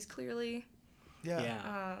sees things clearly. Yeah.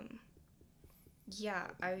 Yeah. Yeah,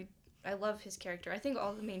 I love his character. I think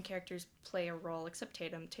all the main characters play a role except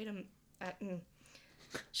Tatum. Tatum,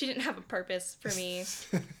 she didn't have a purpose for me.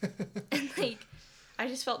 And like, I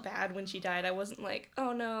just felt bad when she died. I wasn't like,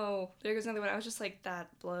 oh no, there goes another one. I was just like, that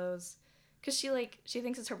blows. Because she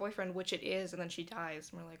thinks it's her boyfriend, which it is, and then she dies.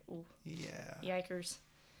 And we're like, ooh. Yeah. Yikers.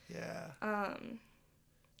 Yeah.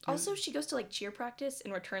 Also, she goes to like cheer practice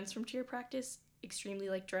and returns from cheer practice extremely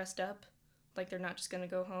like dressed up. Like they're not just gonna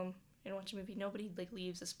go home and watch a movie. Nobody like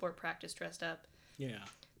leaves a sport practice dressed up. Yeah.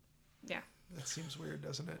 Yeah. That seems weird,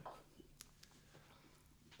 doesn't it?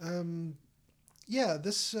 Yeah,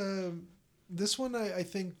 this one I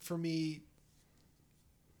think for me,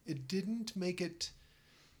 it didn't make it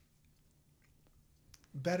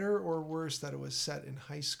better or worse that it was set in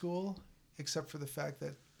high school, except for the fact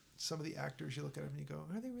that some of the actors, you look at them and you go,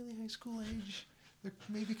 are they really high school age? They're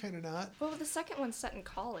maybe kind of not. Well, the second one's set in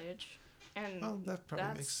college, and Well, that probably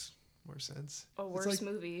that's makes more sense. a It's worse like-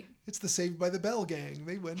 movie. It's the Saved by the Bell gang.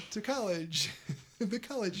 They went to college, the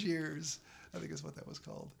college years, I think is what that was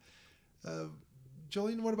called.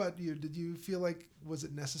 Jolene, what about you? Did you feel like, was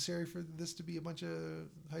it necessary for this to be a bunch of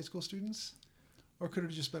high school students? Or could it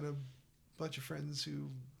have just been a bunch of friends who...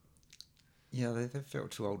 Yeah, they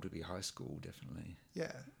felt too old to be high school, definitely.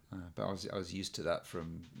 Yeah. But I was used to that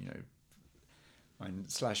from, in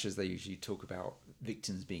slashers they usually talk about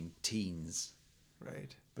victims being teens.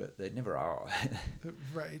 Right. But they never are.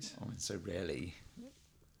 Right. I mean, so rarely.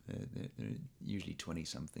 They're usually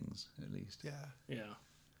 20-somethings, at least. Yeah. Yeah.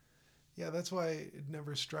 Yeah, that's why it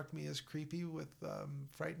never struck me as creepy with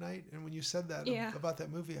Fright Night. And when you said that Yeah. about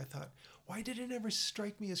that movie, I thought, why did it never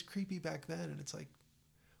strike me as creepy back then? And it's like,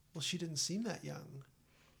 well, she didn't seem that young.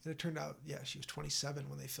 And it turned out, yeah, she was 27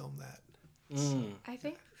 when they filmed that. I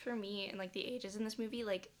think for me and like the ages in this movie,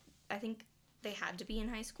 like I think they had to be in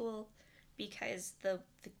high school because the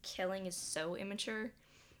killing is so immature.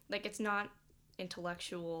 Like it's not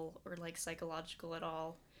intellectual or like psychological at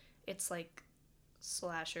all. It's like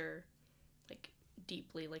slasher, like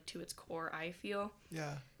deeply like to its core, I feel.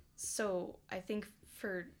 Yeah. So I think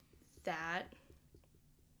for that,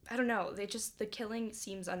 I don't know, the killing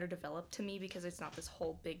seems underdeveloped to me because it's not this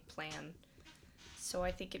whole big plan. So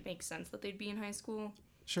I think it makes sense that they'd be in high school.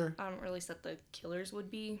 Sure. Or at least that the killers would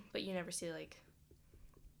be, but you never see like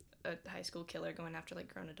a high school killer going after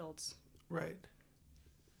like grown adults. Right.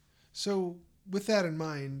 So with that in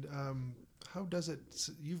mind, how does it,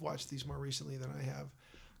 you've watched these more recently than I have,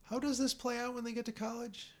 how does this play out when they get to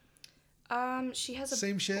college? She has a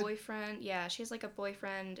Same shit? boyfriend. Yeah, she has like a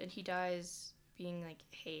boyfriend and he dies being like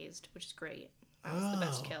hazed, which is great. That's the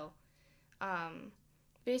best Oh. kill.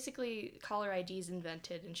 Basically caller ID is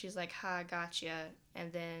invented and she's like, ha, gotcha.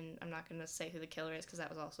 And then I'm not going to say who the killer is because that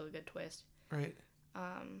was also a good twist. Right.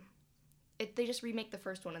 They just remake the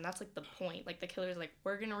first one and that's like the point. Like the killer's like,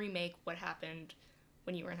 we're going to remake what happened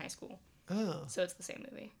when you were in high school. Oh. So it's the same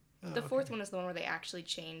movie. Oh, The fourth okay. one is the one where they actually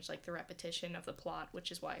change like the repetition of the plot,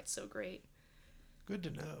 which is why it's so great. Good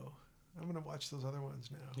to know. I'm going to watch those other ones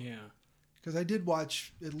now. Yeah. Because I did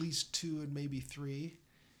watch at least 2 and maybe 3,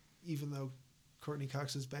 even though Courtney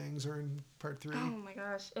Cox's bangs are in part 3. Oh my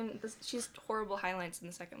gosh. And she has horrible highlights in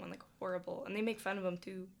the second one, like horrible. And they make fun of them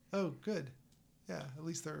too. Oh, good. Yeah, at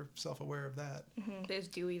least they're self-aware of that. There's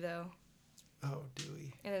Dewey though. Oh,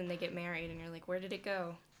 Dewey. And then they get married and you're like, where did it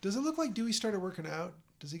go? Does it look like Dewey started working out?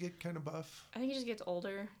 Does he get kind of buff? I think he just gets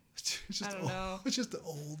older. It's just I don't old. know. It's just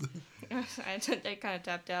old. I kind of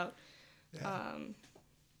tapped out. Yeah.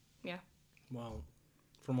 Yeah. Well,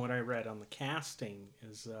 from what I read on the casting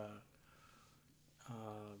is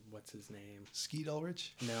what's his name? Skeet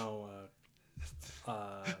Ulrich? No,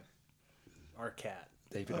 Arquette.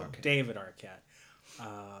 David Arquette. David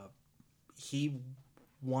Arquette. He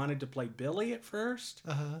wanted to play Billy at first,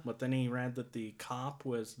 Uh-huh. but then he read that the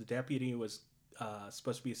deputy was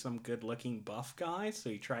supposed to be some good-looking buff guy, so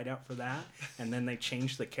he tried out for that, and then they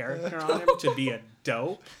changed the character on him to be a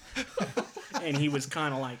dope, and he was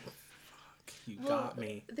kind of like, "Fuck, you got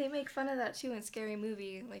me." They make fun of that too in Scary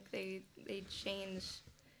Movie. Like they change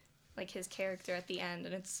like his character at the end,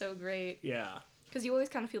 and it's so great. Yeah. Because you always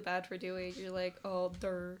kind of feel bad for Dewey. You're like, oh,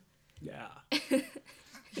 der. Yeah.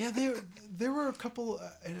 Yeah, there were a couple,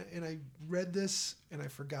 and I read this and I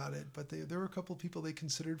forgot it, but there were a couple people they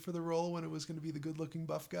considered for the role when it was going to be the good-looking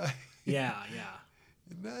buff guy. Yeah.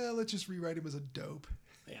 And, let's just rewrite him as a dope.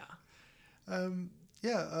 Yeah.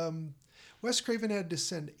 Wes Craven had to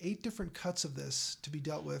send 8 different cuts of this to be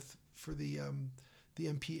dealt with for the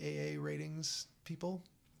MPAA ratings people.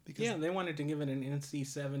 Because they wanted to give it an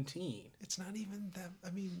NC-17. It's not even that. I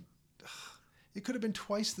mean, it could have been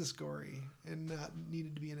twice this gory and not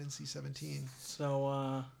needed to be an NC-17.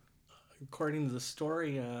 So, according to the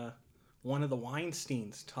story, one of the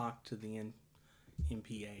Weinsteins talked to the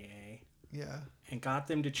MPAA. Yeah. And got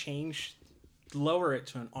them to lower it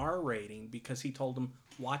to an R rating because he told them,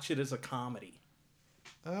 watch it as a comedy.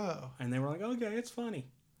 Oh. And they were like, okay, it's funny.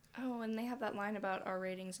 Oh, and they have that line about R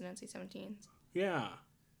ratings and NC-17s. Yeah.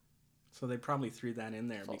 So they probably threw that in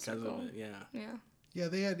there Full because circle. of it, yeah. Yeah. Yeah,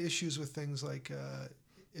 they had issues with things like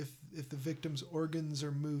if the victim's organs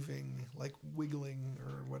are moving, like wiggling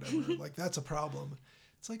or whatever, like that's a problem.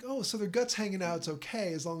 It's like, oh, so their gut's hanging out, it's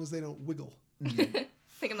okay as long as they don't wiggle.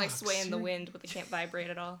 They can like sway in the wind, but they can't vibrate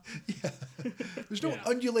at all. Yeah. There's no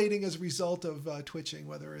undulating as a result of twitching,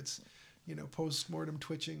 whether it's, post-mortem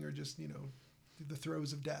twitching or just, the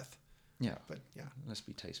throes of death. Yeah. But yeah. Let's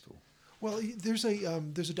be tasteful. Well, there's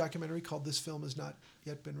a documentary called "This Film Has Not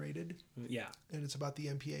Yet Been Rated." Yeah. And it's about the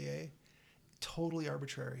MPAA. Totally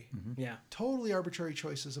arbitrary. Mm-hmm. Yeah. Totally arbitrary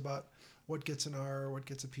choices about what gets an R, what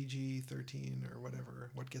gets a PG-13 or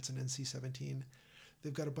whatever, what gets an NC-17.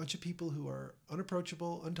 They've got a bunch of people who are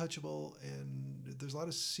unapproachable, untouchable, and there's a lot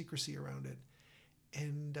of secrecy around it.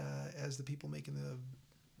 And as the people making the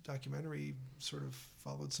documentary sort of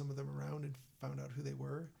followed some of them around and found out who they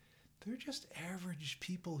were, they're just average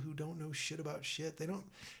people who don't know shit about shit. They don't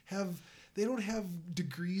have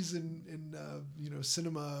degrees in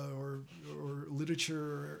cinema or literature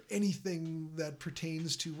or anything that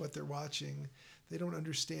pertains to what they're watching. They don't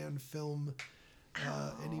understand film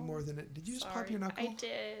any more than it. Did you just pop your knuckle? I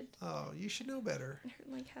did. Oh, you should know better. It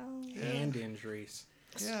hurt like hell. Hand injuries.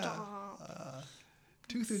 Yeah. Stop.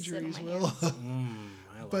 Tooth injuries, Sit on my Will.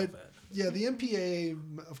 I love But it. yeah, the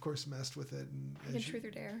MPA, of course, messed with it. And Like in Truth or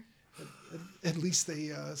Dare. At least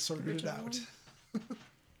they sorted it out.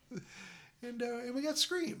 And we got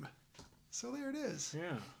Scream. So there it is.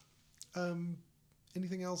 Yeah.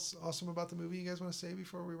 Anything else awesome about the movie you guys want to say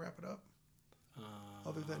before we wrap it up?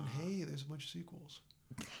 Other than, hey, there's a bunch of sequels.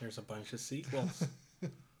 There's a bunch of sequels.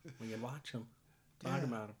 We can watch them. Talk Yeah.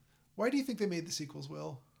 about them. Why do you think they made the sequels,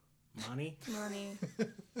 Will? Money? Money.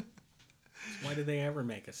 Why did they ever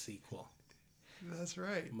make a sequel? That's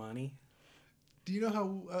right. Money? Do you know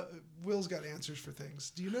how Will's got answers for things?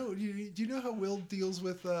 Do you know how Will deals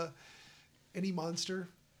with any monster?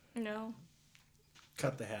 No.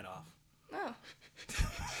 Cut the head off. Oh.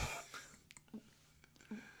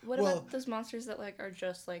 What Well- about those monsters that like are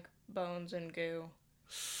just like bones and goo?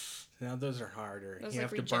 Now those are harder. Those, you like,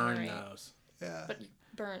 have to burn regenerate. those. Yeah. But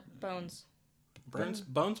burnt bones. Bones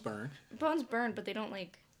burn. Bones burn, but they don't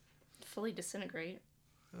like fully disintegrate.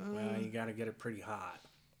 Well, you got to get it pretty hot.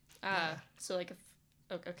 So like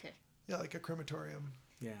if okay. Yeah, like a crematorium.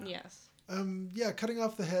 Yeah. Yes. Yeah, cutting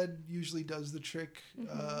off the head usually does the trick,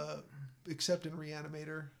 except in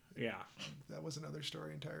Reanimator. Yeah. That was another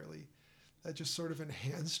story entirely. That just sort of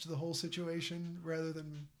enhanced the whole situation rather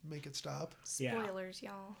than make it stop. Yeah. Spoilers,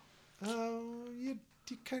 y'all. You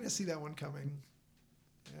kind of see that one coming.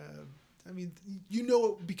 I mean, you know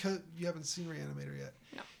it because you haven't seen Reanimator yet.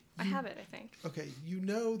 No. I have it, I think. Okay, you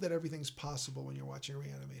know that everything's possible when you're watching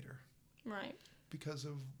Reanimator Right. because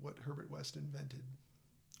of what Herbert West invented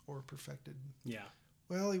or perfected. Yeah.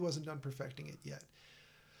 Well, he wasn't done perfecting it yet.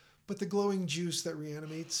 But the glowing juice that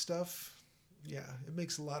reanimates stuff, yeah, it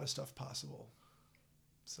makes a lot of stuff possible.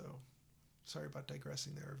 So, sorry about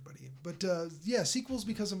digressing there, everybody. But yeah, sequels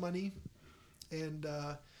because of money. And,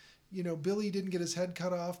 Billy didn't get his head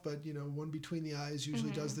cut off, but, one between the eyes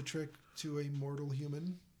usually does the trick to a mortal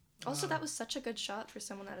human. Also, that was such a good shot for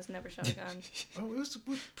someone that has never shot a gun. Oh, it was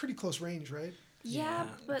pretty close range, right? Yeah,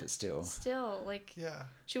 but still. Still, like, Yeah.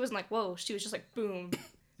 she wasn't like, whoa. She was just like, boom,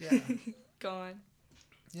 Yeah. gone.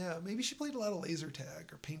 Yeah, maybe she played a lot of laser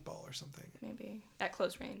tag or paintball or something. Maybe. At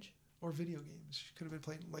close range. Or video games. She could have been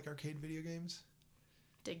playing like arcade video games.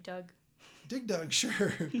 Dig Dug. Dig Dug,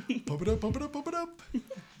 sure. Pump it up, pump it up, pump it up.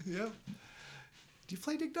 Yep. Do you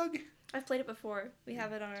play Dig Dug? I've played it before. We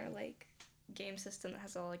have it on our like game system that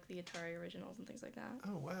has all like the Atari originals and things like that.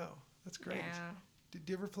 Oh wow, that's great. Yeah. Did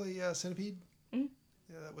you ever play Centipede? Mhm.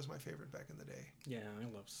 Yeah, that was my favorite back in the day. Yeah, I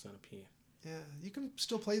love Centipede. Yeah, you can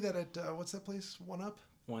still play that at what's that place? One Up?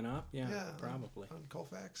 One Up? Yeah, Yeah, probably. on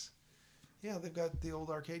Colfax. Yeah, they've got the old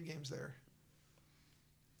arcade games there.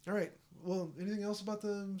 All right. Well, anything else about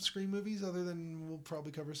the Scream movies other than we'll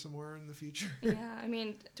probably cover some more in the future? Yeah, I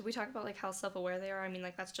mean, did we talk about like how self-aware they are? I mean,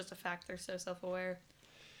 like that's just a fact. They're so self-aware.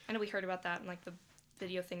 I know we heard about that in like the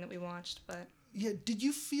video thing that we watched, but Yeah, did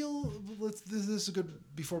you feel, this is a good,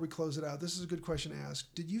 before we close it out, this is a good question to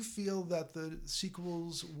ask. Did you feel that the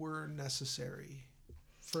sequels were necessary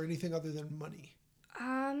for anything other than money?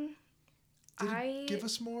 Did it give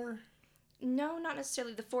us more? No, not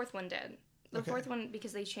necessarily. The fourth one did. The Okay. fourth one,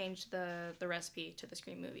 because they changed the recipe to the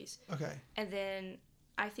Scream movies. Okay. And then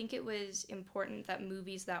I think it was important that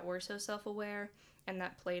movies that were so self-aware and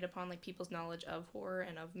that played upon like people's knowledge of horror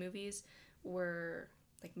and of movies were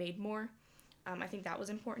like made more. I think that was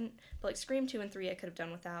important. But like Scream 2 and 3 I could have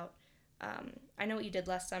done without. I Know What You Did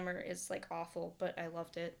Last Summer is like awful, but I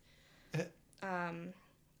loved it. I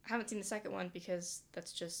haven't seen the second one because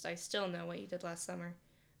that's just, I still know what you did last summer.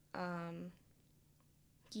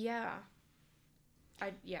 Yeah.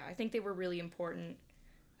 I think they were really important.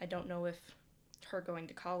 I don't know if her going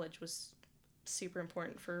to college was super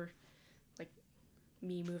important for like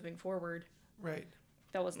me moving forward. Right.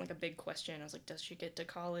 That wasn't like a big question. I was like, does she get to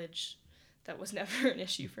college? That was never an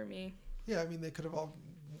issue for me. Yeah, I mean, they could have all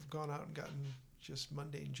gone out and gotten just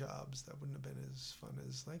mundane jobs. That wouldn't have been as fun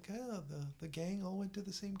as like, the gang all went to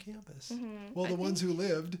the same campus. Mhm. Well, the ones who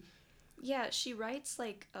lived. Yeah, she writes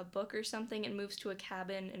like a book or something and moves to a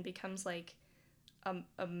cabin and becomes like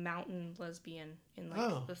a mountain lesbian in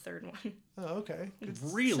like the third one. Oh, okay.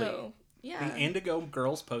 Really? So, yeah. The Indigo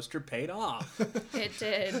Girls poster paid off. It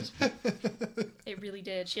did. It really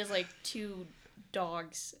did. She has like 2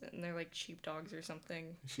 dogs and they're like sheep dogs or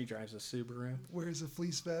something. She drives a Subaru. Wears a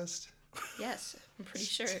fleece vest. Yes, I'm pretty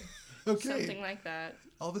sure. Okay. Something like that.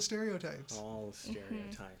 All the stereotypes. All the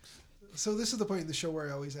stereotypes. So this is the point in the show where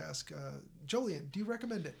I always ask, Jolien, do you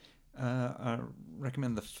recommend it? I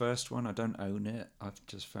recommend the first one. I don't own it. I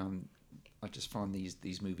just found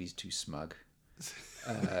these movies too smug.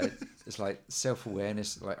 It's like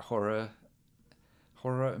self-awareness, like horror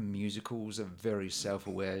and musicals are very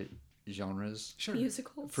self-aware genres. Sure.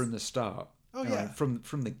 Musicals From the start. Oh, yeah.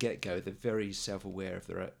 From the get-go, they're very self-aware of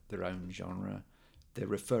their own genre. They're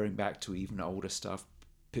referring back to even older stuff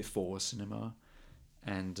before cinema,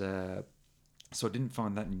 and so I didn't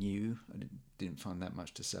find that new. I didn't find that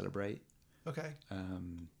much to celebrate. Okay.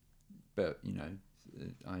 But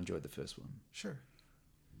I enjoyed the first one. Sure.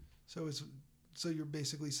 So you're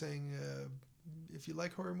basically saying if you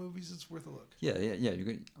like horror movies, it's worth a look. Yeah.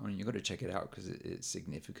 You got to check it out because it's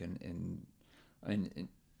significant and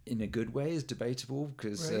in a good way is debatable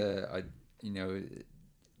because Right.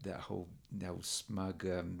 that whole smug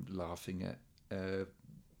laughing at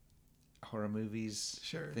horror movies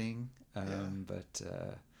Sure. thing. Yeah. But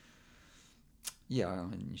yeah,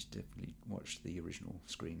 and you should definitely watch the original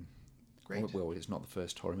Scream. Great. Well, it's not the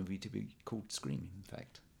first horror movie to be called Scream, in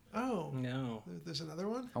fact. Oh. No. There's another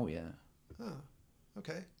one? Oh yeah. Oh.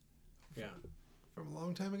 Okay. Yeah. From a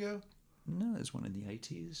long time ago? No, there's one in the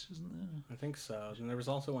 80s, wasn't there? I think so. And there was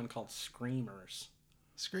also one called Screamers.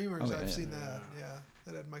 Screamers, Oh, I've yeah. seen that. Yeah.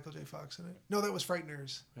 That had Michael J. Fox in it. No, that was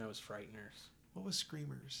Frighteners. That was Frighteners. What was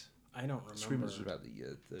Screamers? I don't remember. Screamers was about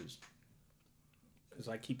those. Because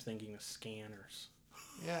I keep thinking of Scanners.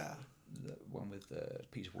 Yeah. The one with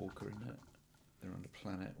Peter Walker in it. They're on a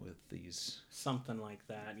planet with these. Something like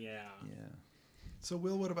that, yeah. Yeah. So,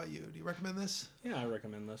 Will, what about you? Do you recommend this? Yeah, I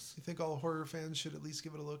recommend this. You think all horror fans should at least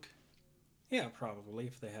give it a look? Yeah, probably,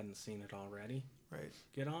 if they hadn't seen it already. Right.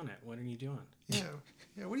 Get on it. What are you doing? Yeah.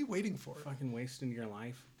 Yeah, what are you waiting for? Fucking wasting your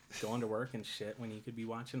life going to work and shit when you could be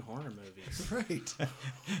watching horror movies. Right.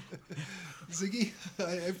 Ziggy,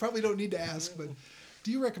 I probably don't need to ask, but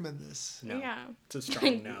do you recommend this? No. Yeah. It's a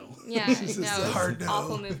strong no. Yeah, This is no, a it's hard an no.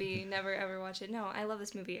 awful movie. Never ever watch it. No, I love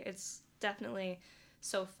this movie. It's definitely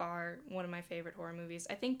so far one of my favorite horror movies.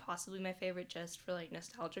 I think possibly my favorite just for like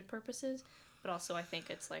nostalgic purposes, but also I think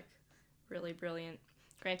it's like really brilliant.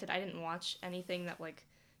 Granted, I didn't watch anything that like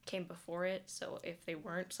came before it, so if they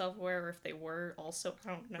weren't self-aware or if they were also, I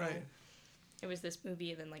don't know. Right. It was this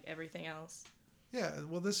movie and then like everything else. Yeah,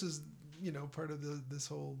 well, this is, part of this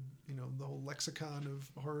whole, the whole lexicon of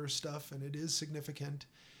horror stuff, and it is significant,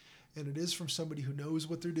 and it is from somebody who knows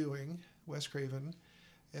what they're doing, Wes Craven,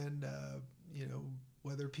 and,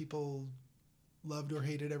 whether people loved or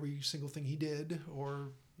hated every single thing he did, or,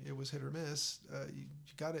 it was hit or miss. You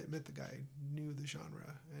got to admit the guy knew the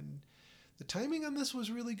genre. And the timing on this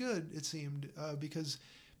was really good, it seemed, because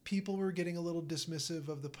people were getting a little dismissive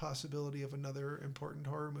of the possibility of another important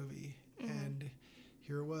horror movie. And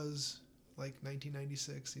here it was, like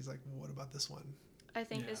 1996. He's like, well, what about this one? I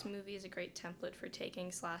think this movie is a great template for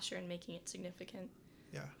taking slasher and making it significant.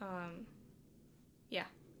 Yeah. Yeah.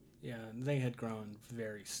 Yeah, they had grown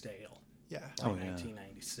very stale. Yeah. By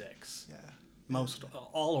 1996. Yeah. Most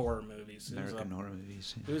all horror movies. American horror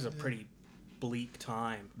movies. It was a pretty bleak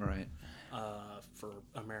time. Right. For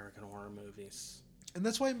American horror movies. And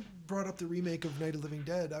that's why I brought up the remake of Night of the Living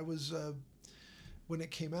Dead. I was, when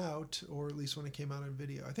it came out, or at least when it came out on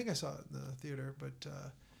video, I think I saw it in the theater, but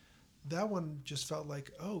that one just felt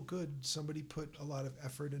like, oh, good, somebody put a lot of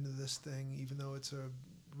effort into this thing, even though it's a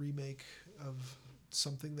remake of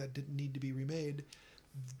something that didn't need to be remade.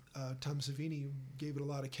 Tom Savini gave it a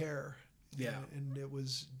lot of care. Yeah. And it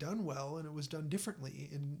was done well, and it was done differently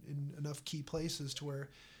in enough key places to where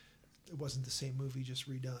it wasn't the same movie just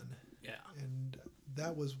redone. Yeah. And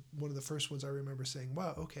that was one of the first ones I remember saying,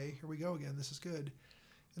 wow, okay, here we go again. This is good.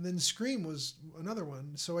 And then Scream was another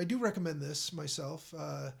one. So I do recommend this myself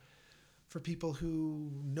for people who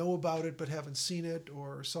know about it but haven't seen it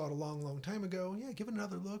or saw it a long, long time ago. Yeah, give it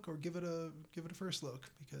another look or give it a first look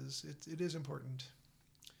because it is important.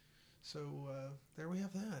 So there we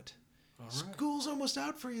have that. All right. School's almost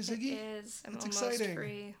out for you, Ziggy. It is. I'm It's almost exciting.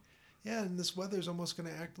 free. Yeah, and this weather's almost going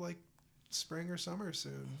to act like spring or summer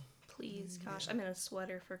soon. Please, gosh. I'm in a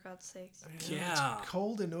sweater, for God's sakes. I know, Yeah. It's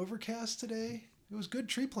cold and overcast today. It was good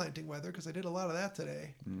tree planting weather because I did a lot of that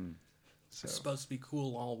today. So, It's supposed to be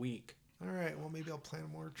cool all week. all right, well, maybe I'll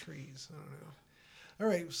plant more trees. I don't know. All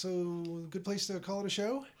right, so good place to call it a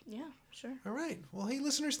show? Yeah, sure. All right. Well, hey,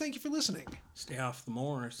 listeners, thank you for listening. Stay off the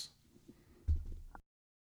moors.